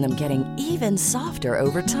imagine them getting even softer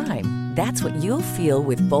over time. That's what you'll feel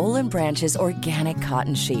with Boll & Branch's organic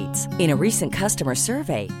cotton sheets. In a recent customer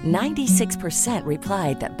survey, 96%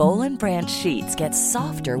 replied that Boll & Branch sheets get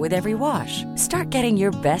softer with every wash. Start getting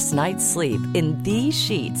your best night's sleep in these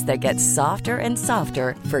sheets that get softer and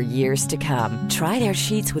softer for years to come. Try their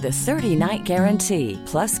sheets with a 30-night guarantee.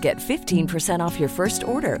 Plus, get 15% off your first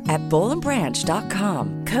order at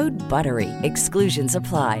bollandbranch.com. Code BUTTERY. Exclusions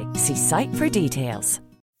apply. See site for details.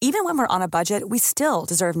 Even when we're on a budget, we still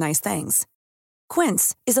deserve nice things.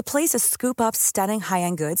 Quince is a place to scoop up stunning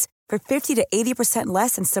high-end goods for 50 to 80%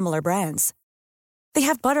 less than similar brands. They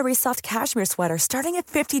have buttery soft cashmere sweaters starting at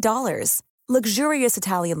 $50, luxurious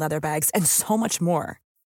Italian leather bags, and so much more.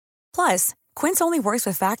 Plus, Quince only works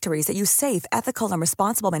with factories that use safe, ethical, and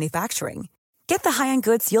responsible manufacturing. Get the high-end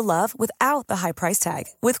goods you'll love without the high price tag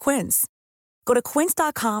with Quince. Go to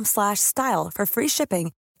quince.com/style for free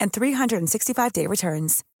shipping and 365-day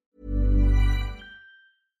returns.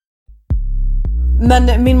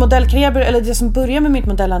 Men min modellkarriär, eller det som började med mitt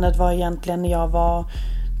modellandet var egentligen när jag var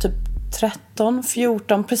typ 13,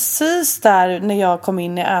 14. Precis där när jag kom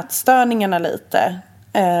in i ätstörningarna lite.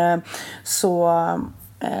 Så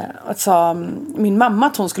sa min mamma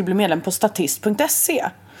att hon skulle bli medlem på statist.se.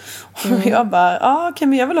 Och jag bara, okej,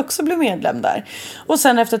 men jag vill också bli medlem där. Och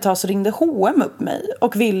sen efter ett tag så ringde H&M upp mig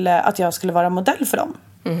och ville att jag skulle vara modell för dem.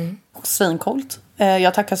 Svincoolt.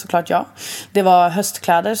 Jag tackar såklart ja. Det var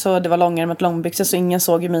höstkläder, så det var långärmat långbyxor, så ingen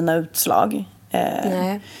såg ju mina utslag.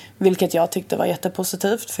 Vilket jag tyckte var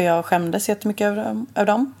jättepositivt, för jag skämdes jättemycket över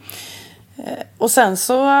dem. Och sen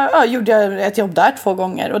så gjorde jag ett jobb där 2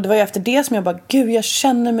 gånger. Och det var ju efter det som jag bara, gud, jag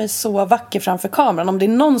känner mig så vacker framför kameran. Om det är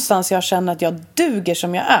någonstans jag känner att jag duger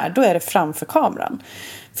som jag är, då är det framför kameran.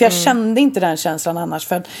 För jag kände inte den känslan annars.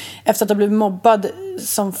 För efter att ha blivit mobbad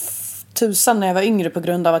som tusan när jag var yngre på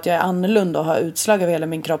grund av att jag är annorlunda och har utslag över hela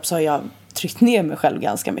min kropp, så har jag tryckt ner mig själv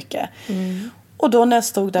ganska mycket. Och då när jag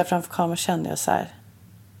stod där framför kameran kände jag så här,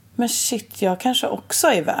 men shit, jag kanske också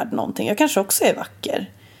är värd någonting. Jag kanske också är vacker.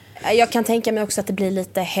 Jag kan tänka mig också att det blir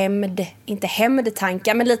lite inte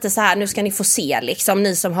hämndtankar, men lite så här, nu ska ni få se liksom,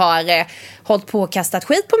 ni som har hållit på och kastat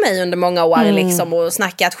skit på mig under många år liksom, och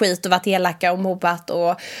snackat skit och varit elaka och mobbat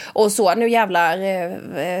och så, nu jävlar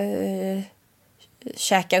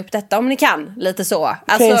käka upp detta om ni kan, lite så.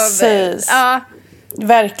 Alltså, precis. Ja.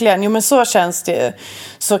 Verkligen, jo men så känns det ju.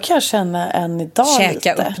 Så kan jag känna än idag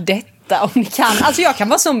käka lite. Upp detta om ni kan. Alltså jag kan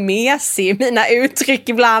vara så mesig i mina uttryck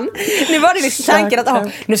ibland. Nu var det liksom tanken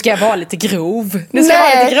att nu ska jag vara lite grov. Nu ska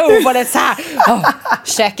jag vara lite grov och det är så här.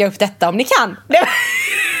 Käka upp detta om ni kan.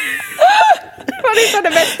 Det var det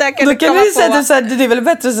bästa jag kunde komma på. Då kan vi säga det är väl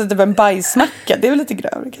bättre att sätta en bajsmacka. Det är väl lite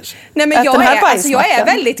grövre kanske. Nej, men jag är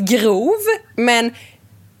väldigt grov, men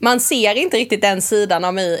man ser inte riktigt den sidan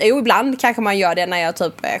av mig. Jo, ibland kanske man gör det när jag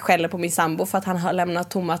typ skäller på min sambo för att han har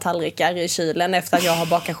lämnat tomma tallrikar i kylen efter att jag har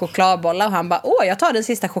bakat chokladbollar. Och han bara, jag tar den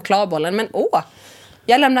sista chokladbollen, men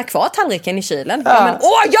jag lämnar kvar tallriken i kylen. Ja. Men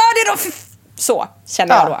gör det då! Så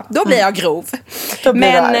känner jag då. Då blir jag grov. Då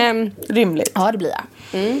blir det rimligt. Ja, det blir jag.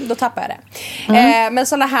 Då tappar jag det. Men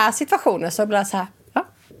sådana här situationer så blir det så här,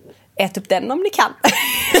 ät upp den om ni kan.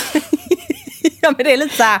 Ja, men det är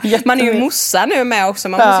lite så här, man är ju mossa nu med också.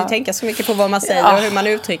 Man måste ju tänka så mycket på vad man säger och hur man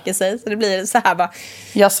uttrycker sig. Så det blir så här bara.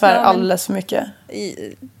 Jag svär alldeles för mycket.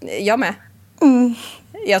 Jag med.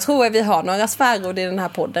 Jag tror att vi har några svärord i den här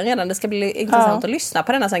podden redan. Det ska bli intressant att lyssna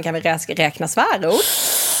på den. Sen kan vi räkna svärord.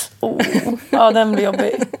 Ja, den blir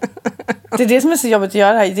jobbig. Det är det som är så jobbigt att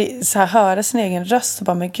göra här. Det är så här, höra sin egen röst och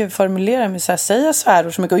bara, men gud, formulera mig så här, säga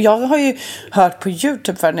svärord så mycket. Och jag har ju hört på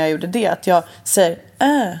YouTube för när jag gjorde det att jag säger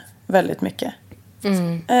väldigt mycket.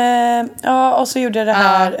 Och så gjorde jag det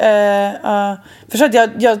här. För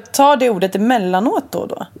att jag tar det ordet emellanåt då och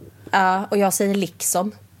då. Ja, och jag säger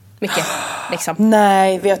liksom. Mycket, liksom.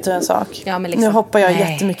 Nej, vet du en sak? Ja, men liksom, nu hoppar jag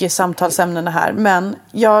jättemycket i samtalsämnena här. Men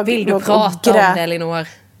jag vill du prata om det, Elinor?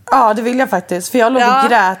 Ja, det vill jag faktiskt. För jag låg och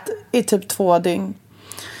grät i typ 2 dygn.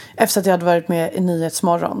 Efter att jag hade varit med i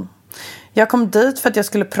Nyhetsmorgon. Jag kom dit för att jag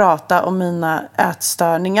skulle prata om mina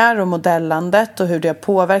ätstörningar och modellandet. Och hur det har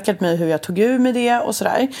påverkat mig, hur jag tog ur med det och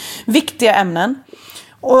sådär. Viktiga ämnen.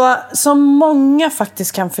 Och som många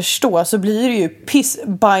faktiskt kan förstå så blir det ju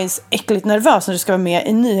bajs äckligt nervös när du ska vara med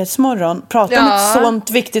i Nyhetsmorgon. Prata om ett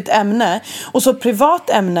sånt viktigt ämne. Och så privat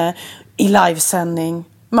ämne i livesändning.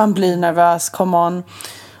 Man blir nervös, come on.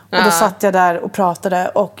 Och då satt jag där och pratade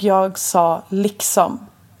och jag sa liksom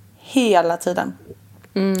hela tiden.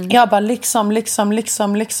 Jag bara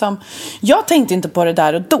liksom. Jag tänkte inte på det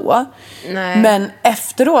där och då. Nej. Men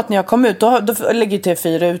efteråt när jag kom ut, då lägger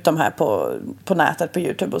TV4 ut de här på nätet, på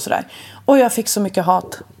YouTube och sådär. Och jag fick så mycket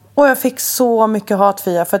hat. Och jag fick så mycket hat,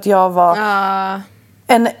 Fia, för att jag var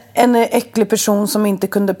en äcklig person som inte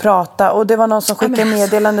kunde prata. Och det var någon som skickade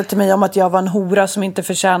meddelande till mig om att jag var en hora som inte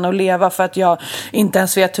förtjänar att leva för att jag inte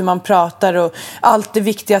ens vet hur man pratar. Och allt det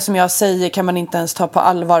viktiga som jag säger kan man inte ens ta på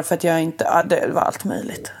allvar för att jag inte... det var allt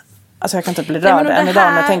möjligt. Alltså jag kan inte bli rörd än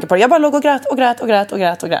idag när jag tänker på det. Jag bara låg och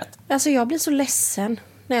grät. Alltså jag blir så ledsen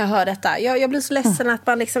när jag hör detta. Jag blir så ledsen att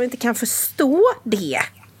man liksom inte kan förstå det.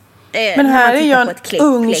 Men här är jag en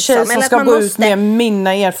ung tjej som ska gå ut med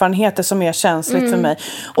mina erfarenheter som är känsligt för mig.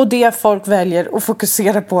 Och det folk väljer att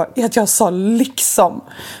fokusera på är att jag sa liksom.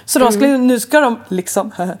 Så nu ska de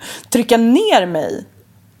liksom trycka ner mig.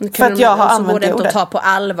 För att jag har använt det ordet. Inte ta på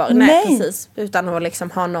allvar. Nej, precis. Utan att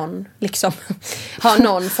liksom ha någon ha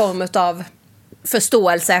någon form av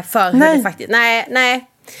förståelse för hur det faktiskt... Nej,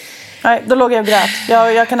 då låg jag och grät.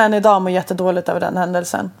 Jag kan än idag må jättedåligt över den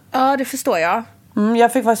händelsen. Ja, det förstår jag.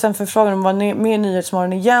 Jag fick faktiskt en förfrågan om att vara med i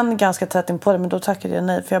Nyhetsmorgon igen ganska tätt in på det, men då tackade jag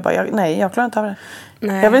nej. För jag bara, jag klarar inte av det.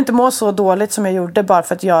 Nej. Jag vill inte må så dåligt som jag gjorde bara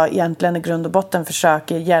för att jag egentligen i grund och botten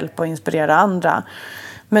försöker hjälpa och inspirera andra.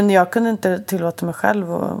 Men jag kunde inte tillåta mig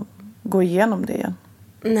själv att gå igenom det igen.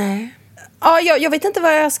 Nej. Ja, jag vet inte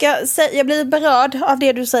vad jag ska säga. Jag blir berörd av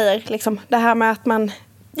det du säger. Liksom. Det här med att man...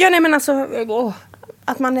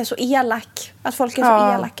 att man är så elak. Att folk är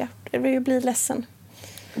så elaka. Det blir ledsen.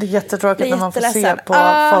 Det är jättetråkigt när man får se på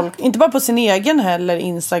folk. Inte bara på sin egen heller,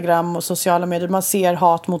 Instagram och sociala medier. Man ser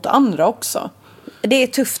hat mot andra också. Det är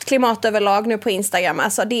tufft klimat överlag nu på Instagram.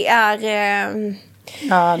 Alltså det är...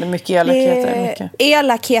 Ja, det är mycket elakheter.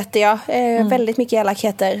 Elakheter, ja. Väldigt mycket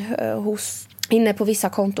elakheter inne på vissa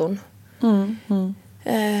konton.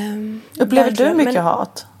 Upplever du mycket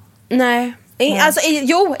hat? Nej. Alltså,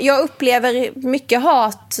 jag upplever mycket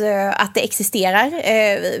hat att det existerar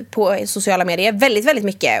på sociala medier. Väldigt, väldigt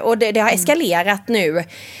mycket. Och det har eskalerat nu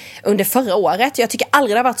under förra året. Jag tycker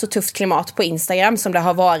aldrig det har varit så tufft klimat på Instagram som det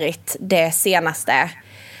har varit det senaste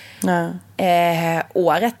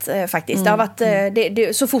året faktiskt. Det har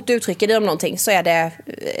varit, så fort du uttrycker dig om någonting så är det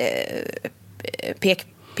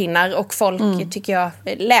pekpinnar. Och folk tycker jag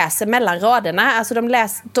läser mellan raderna. Alltså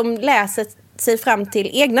de läser sig fram till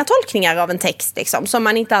egna tolkningar av en text liksom, som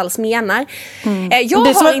man inte alls menar.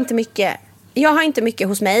 Jag har inte mycket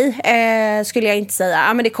hos mig, skulle jag inte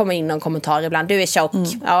säga. Men det kommer in någon kommentar ibland. Du är tjock.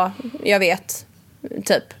 Ja, jag vet.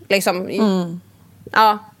 Typ. Liksom.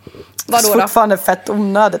 Ja. Vadå då? Fortfarande fett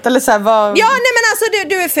onödigt. Eller så här, Ja, nej men alltså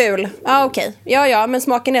du är ful. Ja, okej. Ja, men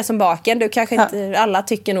smaken är som baken. Du kanske inte... Alla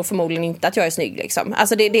tycker nog förmodligen inte att jag är snygg liksom.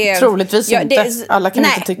 Alltså det troligtvis inte. Alla kan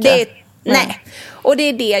inte tycka. Nej. Och det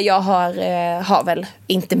är det jag har väl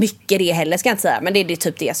inte mycket det heller, ska jag inte säga. Men det är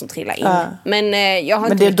typ det som trillar in. Men jag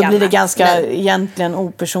har inte då blir det ganska egentligen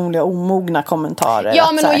opersonliga, omogna kommentarer.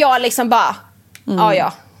 Ja, men och jag liksom bara...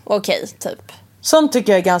 okej, typ. Sånt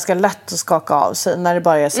tycker jag är ganska lätt att skaka av sig när det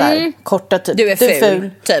bara är så här korta typ. Du är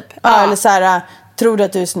ful. Typ. Ja, eller så här, tror du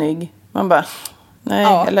att du är snygg? Man bara,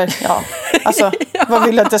 nej, eller alltså, vad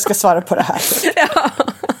vill du att jag ska svara på det här?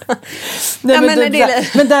 Nej,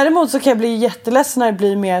 men däremot så kan jag bli jätteledsen när det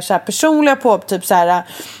blir mer så här personliga på typ så här.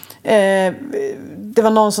 Det var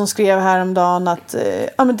någon som skrev häromdagen att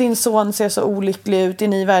men din son ser så olycklig ut, är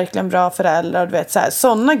ni verkligen bra föräldrar, du vet,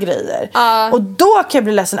 såna grejer. Och då kan jag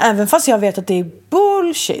bli ledsen även fast jag vet att det är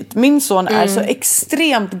bullshit. Min son är så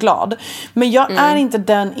extremt glad, men jag är inte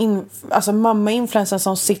den mamma-influencer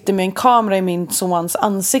som sitter med en kamera i min sons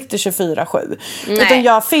ansikte 24/7. Utan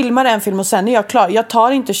jag filmar en film och sen är jag klar. Jag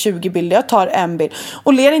tar inte 20 bilder, jag tar en bild.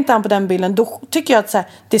 Och ler inte han på den bilden, då tycker jag att så här,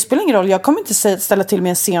 det spelar ingen roll. Jag kommer inte ställa till med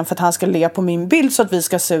en scen för att han ska le på min bild så att vi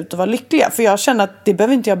ska se ut och vara lyckliga. För jag känner att det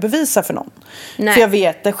behöver inte jag bevisa för någon. Nej. För jag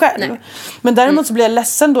vet det själv. Nej. Men däremot så blir jag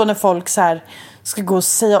ledsen då när folk så här ska gå och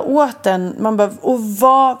säga åt en. Man bara, och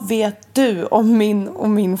vad vet du om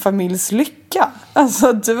min familjs lycka? vecka.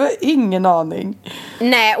 Alltså du har ingen aning.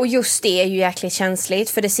 Nej, och just det är ju jäkligt känsligt.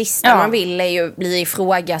 För det sista man vill är ju bli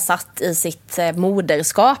ifrågasatt i sitt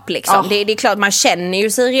moderskap liksom. Det är klart, man känner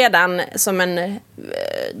ju sig redan som en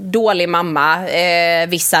dålig mamma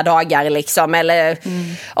vissa dagar liksom. Eller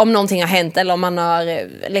om någonting har hänt, eller om man har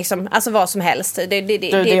liksom, alltså vad som helst. Det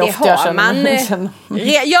har man.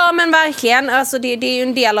 Ja, men verkligen. Alltså det är ju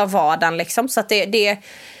en del av vardagen liksom. Så att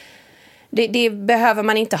det behöver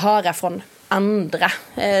man inte höra från andra.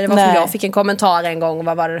 Det var som jag fick en kommentar en gång.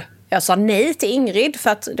 Vad var det? Jag sa nej till Ingrid för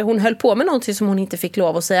att hon höll på med någonting som hon inte fick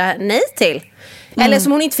lov att säga nej till. Eller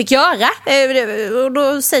som hon inte fick göra. Och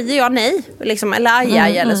då säger jag nej. Liksom, eller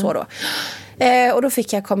ajaj eller så då. Och då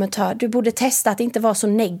fick jag kommentar. Du borde testa att inte vara så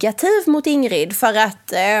negativ mot Ingrid. För att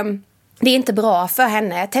det är inte bra för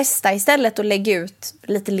henne. Testa istället att lägga ut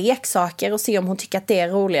lite leksaker och se om hon tycker att det är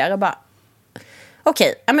roligare. Bara,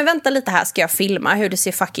 okej, men vänta lite här, ska jag filma hur det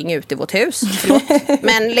ser fucking ut i vårt hus? Förlåt.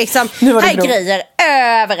 Men liksom, här är grejer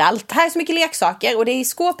överallt. Här är så mycket leksaker och det är i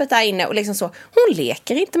skåpet där inne och liksom så. Hon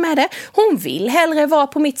leker inte med det. Hon vill hellre vara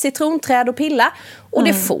på mitt citronträd och pilla. Och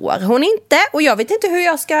det får hon inte. Och jag vet inte hur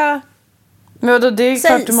jag ska men då, det är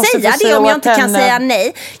klart, du måste säga det om jag inte kan säga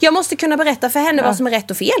nej. Jag måste kunna berätta för henne vad som är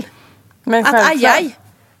rätt och fel. Men att ajaj.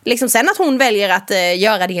 Liksom sen att hon väljer att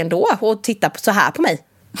göra det ändå och titta så här på mig.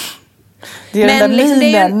 Det är den där liksom,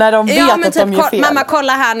 minen när de vet att de gör fel. Mamma,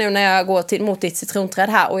 kolla här nu när jag går mot ditt citronträd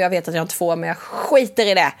här och jag vet att jag inte får, men jag skiter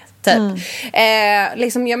i det typ.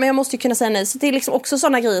 Liksom, men jag måste ju kunna säga nej. Så det är liksom också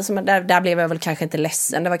sådana grejer som där blev jag väl kanske inte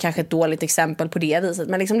ledsen. Det var kanske ett dåligt exempel på det viset.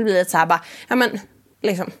 Men liksom det blir lite så här bara, ja men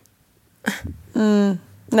liksom.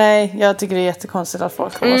 Nej, jag tycker det är jättekonstigt att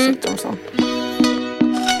folk har åsikter om sånt.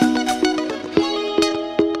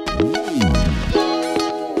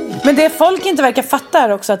 Men det folk inte verkar fatta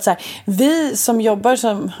är också att så här, vi som jobbar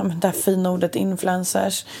som det här fina ordet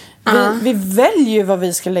influencers, vi väljer ju vad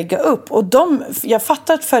vi ska lägga upp. Och jag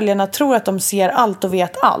fattar att följarna tror att de ser allt och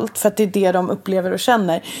vet allt, för att det är det de upplever och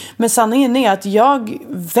känner. Men sanningen är att jag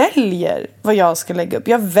väljer vad jag ska lägga upp.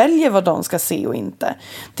 Jag väljer vad de ska se och inte.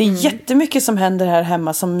 Det är jättemycket som händer här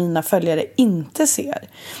hemma som mina följare inte ser.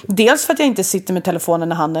 Dels för att jag inte sitter med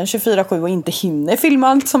telefonen i handen 24/7 och inte hinner filma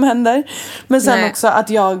allt som händer. Men sen också att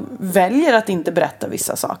jag väljer att inte berätta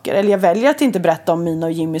vissa saker. Eller jag väljer att inte berätta om mina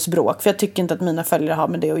och Jimmys bråk, för jag tycker inte att mina följare har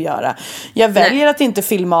med det att göra. Jag väljer att inte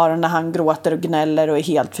filma Aron när han gråter och gnäller och är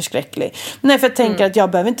helt förskräcklig. Nej, för jag tänker att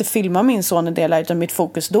jag behöver inte filma min son i delar, utan mitt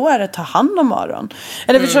fokus då är att ta hand om Aron.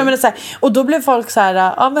 Eller förstår du vad jag menar? Och då blev folk så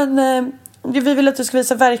här, vi vill att du ska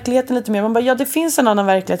visa verkligheten lite mer. Man bara, det finns en annan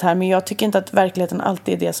verklighet här, men jag tycker inte att verkligheten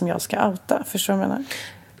alltid är det som jag ska outa. Förstår du vad jag menar?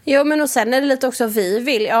 Jo, men och sen är det lite också vi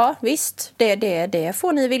vill, visst, det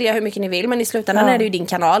får ni vilja hur mycket ni vill, men i slutändan är det ju din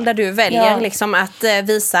kanal där du väljer liksom att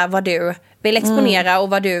visa vad du vill exponera och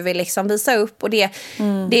vad du vill liksom visa upp, och det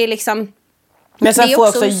är liksom. Men sen får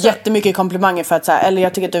också jättemycket komplimanger för att så här, eller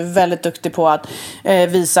jag tycker att du är väldigt duktig på att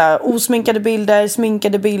visa osminkade bilder,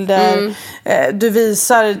 sminkade bilder. Du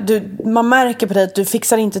visar, man märker på dig att du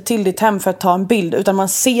fixar inte till ditt hem för att ta en bild, utan man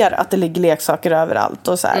ser att det ligger leksaker överallt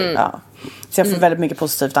och så här, Så jag får väldigt mycket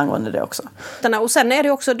positivt angående det också. Och sen är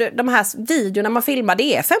det också de här videorna man filmar,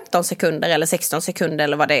 det är 15 sekunder eller 16 sekunder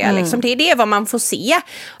eller vad det är. Liksom. Det är vad man får se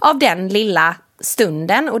av den lilla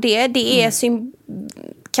stunden. Och det är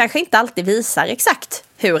kanske inte alltid visar exakt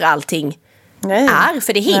hur allting är.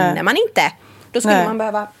 För det hinner man inte. Då skulle man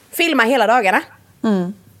behöva filma hela dagarna.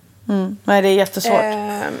 Nej, det är jättesvårt.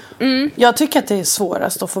 Jag tycker att det är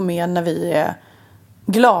svårast att få med när vi är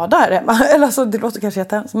glada här hemma. Eller alltså, det låter kanske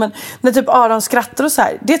jättehemskt, men när typ Aron skrattar och så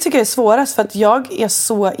här, det tycker jag är svårast, för att jag är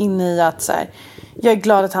så inne i att så här, jag är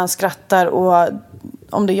glad att han skrattar, och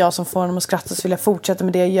om det är jag som får honom att skratta så vill jag fortsätta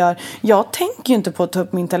med det jag gör. Jag tänker ju inte på att ta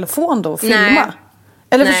upp min telefon då och filma. Nej.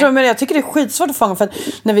 Eller förstår du, men jag tycker det är skitsvårt att fånga, för att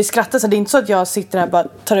när vi skrattar så det är inte så att jag sitter här och bara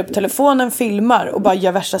tar upp telefonen, filmar och bara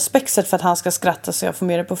gör värsta spexet för att han ska skratta så jag får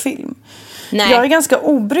med det på film. Nej. Jag är ganska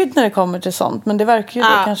obrydd när det kommer till sånt, men det verkar ju då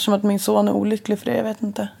kanske som att min son är olycklig för det, jag vet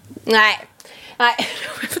inte. Nej,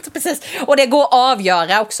 precis. Och det går att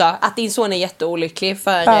avgöra också att din son är jätteolycklig,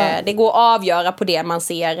 för det går att avgöra på det man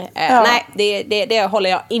ser. Nej, det håller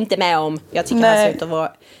jag inte med om. Jag tycker han ser ut att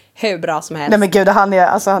vara hur bra som helst. Nej, men gud, han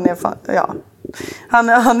är fan,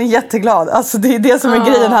 han är jätteglad. Alltså det är det som är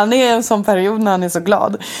grejen. Han är i en sån period när han är så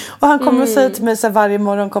glad. Och han kommer och säger till mig så här, varje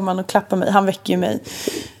morgon kommer han och klappar mig. Han väcker ju mig.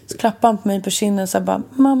 Så klappar han på mig på kinden så här, bara,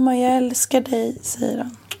 mamma, jag älskar dig, säger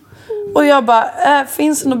han. Och jag bara,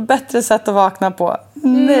 finns det något bättre sätt att vakna på?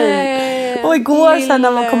 Nej. Och igår sen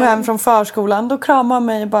när man kom hem från förskolan, då kramade han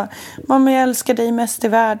mig och bara, mamma, jag älskar dig mest i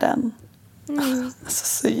världen. Alltså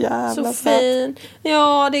så jävla så fin.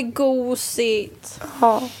 Ja, det är gosigt.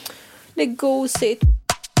 Ja. Det är gosigt.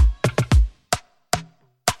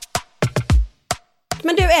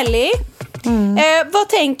 Men du Ellie, vad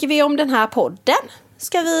tänker vi om den här podden?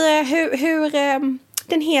 Ska vi,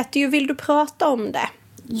 den heter ju Vill du prata om det?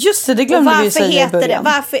 Just det glömde vi säga i början.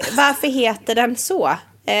 Varför heter den så?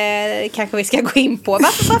 Kanske vi ska gå in på.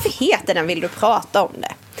 Varför heter den Vill du prata om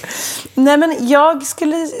det? Nej men jag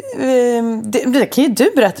skulle... det kan ju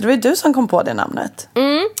du berätta, det var ju du som kom på det namnet.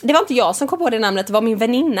 Det var inte jag som kom på det namnet, det var min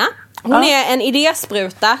väninna. Hon är en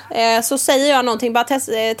idéspruta. Så säger jag någonting, bara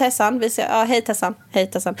Tessan. Hej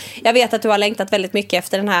Tessan. Jag vet att du har längtat väldigt mycket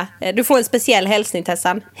efter den här. Du får en speciell hälsning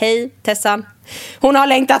Tessan. Hej Tessan. Hon har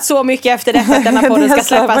längtat så mycket efter detta att denna podden ska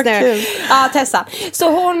släppas nu. Ja, Tessan. Så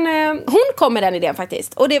hon kom med den idén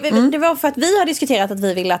faktiskt. Och det var för att vi har diskuterat att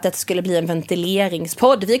vi ville att det skulle bli en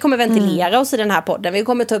ventileringspodd. Vi kommer ventilera oss i den här podden. Vi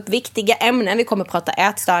kommer ta upp viktiga ämnen. Vi kommer prata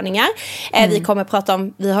ätstörningar. Vi kommer prata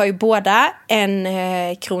om, vi har ju båda en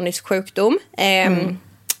kronisk sjukdom.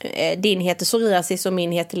 Din heter psoriasis och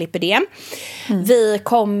min heter lipödem. Vi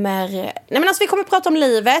kommer prata om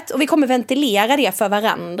livet och vi kommer ventilera det för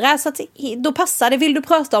varandra. Så att då passar det, vill du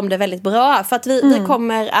prata om det väldigt bra. För att vi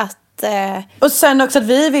kommer att... Och sen också att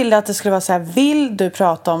vi ville att det skulle vara så här, vill du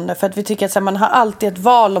prata om det? För att vi tycker att så här, man har alltid ett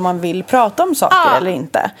val om man vill prata om saker eller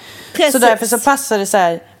inte. Precis. Så därför så passar det så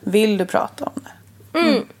här, vill du prata om det?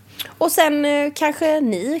 Och sen kanske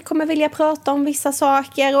ni kommer vilja prata om vissa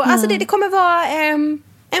saker. Och, alltså det kommer vara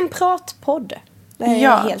en pratpodd.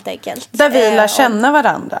 Helt enkelt. Där vi lär känna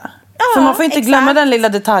varandra. För man får inte glömma den lilla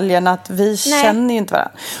detaljen att vi känner ju inte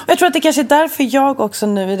varandra. Och jag tror att det kanske är därför jag också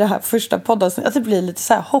nu i det här första podden att det blir lite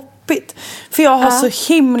så här hoppigt. För jag har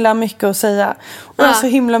så himla mycket att säga. Och jag har så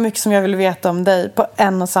himla mycket som jag vill veta om dig på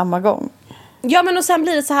en och samma gång. Ja, men och sen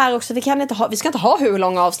blir det så här också, vi ska inte ha hur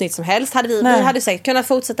långa avsnitt som helst. Vi hade säkert kunnat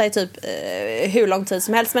fortsätta i typ hur lång tid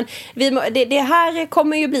som helst. Men det här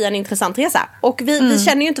kommer ju bli en intressant resa. Och vi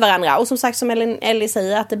känner ju inte varandra. Och som sagt, som Ellie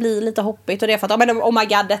säger, att det blir lite hoppigt. Och det är för att, oh my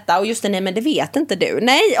god, detta. Och just det, nej men det vet inte du.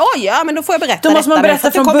 Nej, men då får jag berätta. Då måste man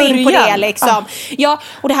berätta från början. In på det, liksom. Ja,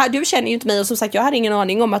 och det här, du känner ju inte mig. Och som sagt, jag hade ingen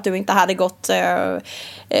aning om att du inte hade gått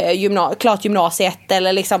klart gymnasiet.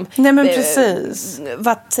 Eller liksom... Nej, men precis.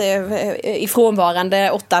 Varit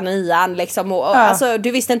frånvarande 8-9 liksom, och alltså,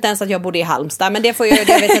 du visste inte ens att jag bodde i Halmstad, men det får jag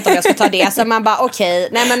vet inte om jag ska ta det, så man bara okej,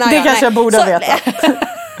 nej men det kanske jag borde veta.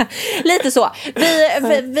 Lite så.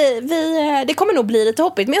 Det kommer nog bli lite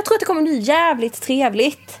hoppigt, men jag tror att det kommer bli jävligt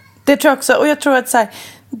trevligt. Det tror jag också, och jag tror att så här,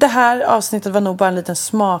 det här avsnittet var nog bara en liten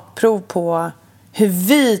smakprov på hur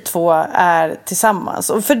vi två är tillsammans.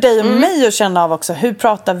 Och för dig och mig att känna av också, hur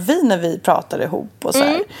pratar vi när vi pratar ihop och så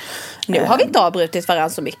här. Nu har vi inte avbrutit varandra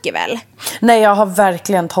så mycket väl? Nej, jag har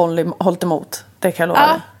verkligen hållit emot. Det kan jag lova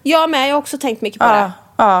dig. Jag med, jag har också tänkt mycket på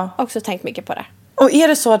det. Också tänkt mycket på det. Och är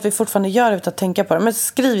det så att vi fortfarande gör utan att tänka på det, men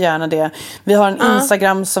skriv gärna det. Vi har en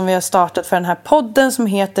Instagram som vi har startat för den här podden som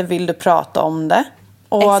heter Vill du prata om det?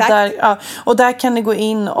 Och där kan ni gå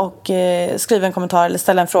in och skriva en kommentar eller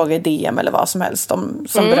ställa en fråga i DM eller vad som helst som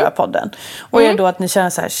berör podden. Och är det då att ni känner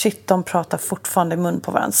så här, shit, de pratar fortfarande i mun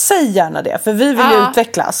på varandra, säg gärna det, för vi vill ju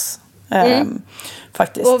utvecklas.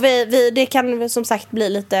 Faktiskt. Och det kan som sagt bli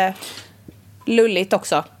lite lulligt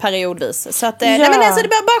också periodvis. Så att nej, men alltså, det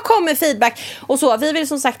bara kommer feedback och så. Vi vill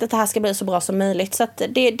som sagt att det här ska bli så bra som möjligt, så att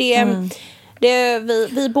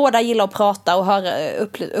vi båda gillar att prata och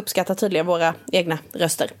uppskattar tydligen våra egna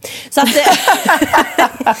röster. Så att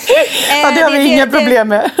det har vi inga problem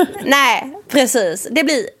med. Nej, precis. Det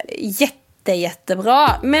blir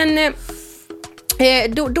jättebra. Men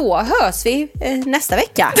då hörs vi nästa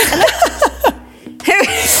vecka. Eller?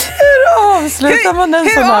 Hur avslutar man en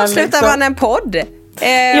sån här? Hur avslutar man en podd?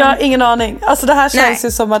 Jag har ingen aning. Alltså det här känns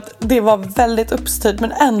ju som att det var väldigt uppstyrt,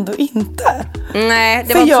 men ändå inte. Nej,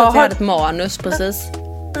 det var så att vi hade ett manus precis.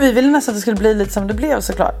 Vi ville nästan att det skulle bli lite som det blev,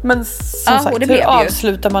 såklart. Men som sagt, hur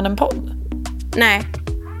avslutar man en podd? Nej.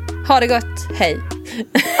 Ha det gott, hej.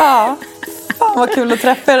 Ja. Fan vad kul att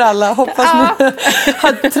träffa er alla. Hoppas ni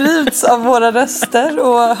har trivts av våra röster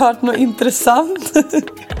och hört något intressant.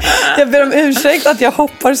 Jag ber om ursäkt att jag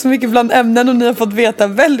hoppar så mycket bland ämnen och ni har fått veta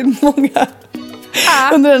väldigt många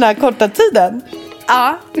under den här korta tiden.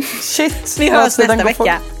 Ja. Shit. Vi hörs nästa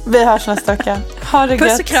vecka. Vi hörs nästa vecka. Ha det gött.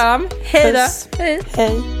 Puss och kram. Hej då.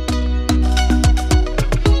 Hej.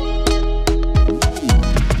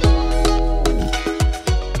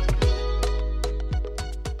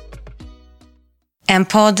 En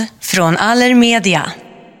podd från Allermedia.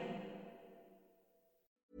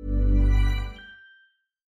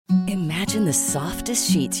 Imagine the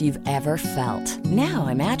softest sheets you've ever felt. Now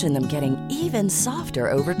imagine them getting even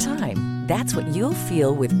softer over time. That's what you'll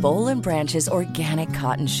feel with Boll & Branch's organic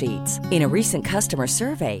cotton sheets. In a recent customer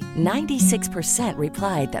survey, 96%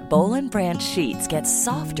 replied that Boll & Branch sheets get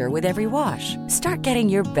softer with every wash. Start getting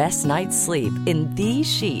your best night's sleep in these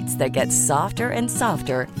sheets that get softer and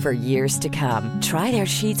softer for years to come. Try their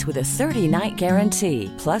sheets with a 30-night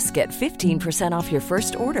guarantee. Plus, get 15% off your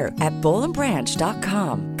first order at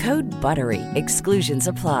bollandbranch.com. Code BUTTERY. Exclusions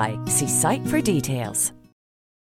apply. See site for details.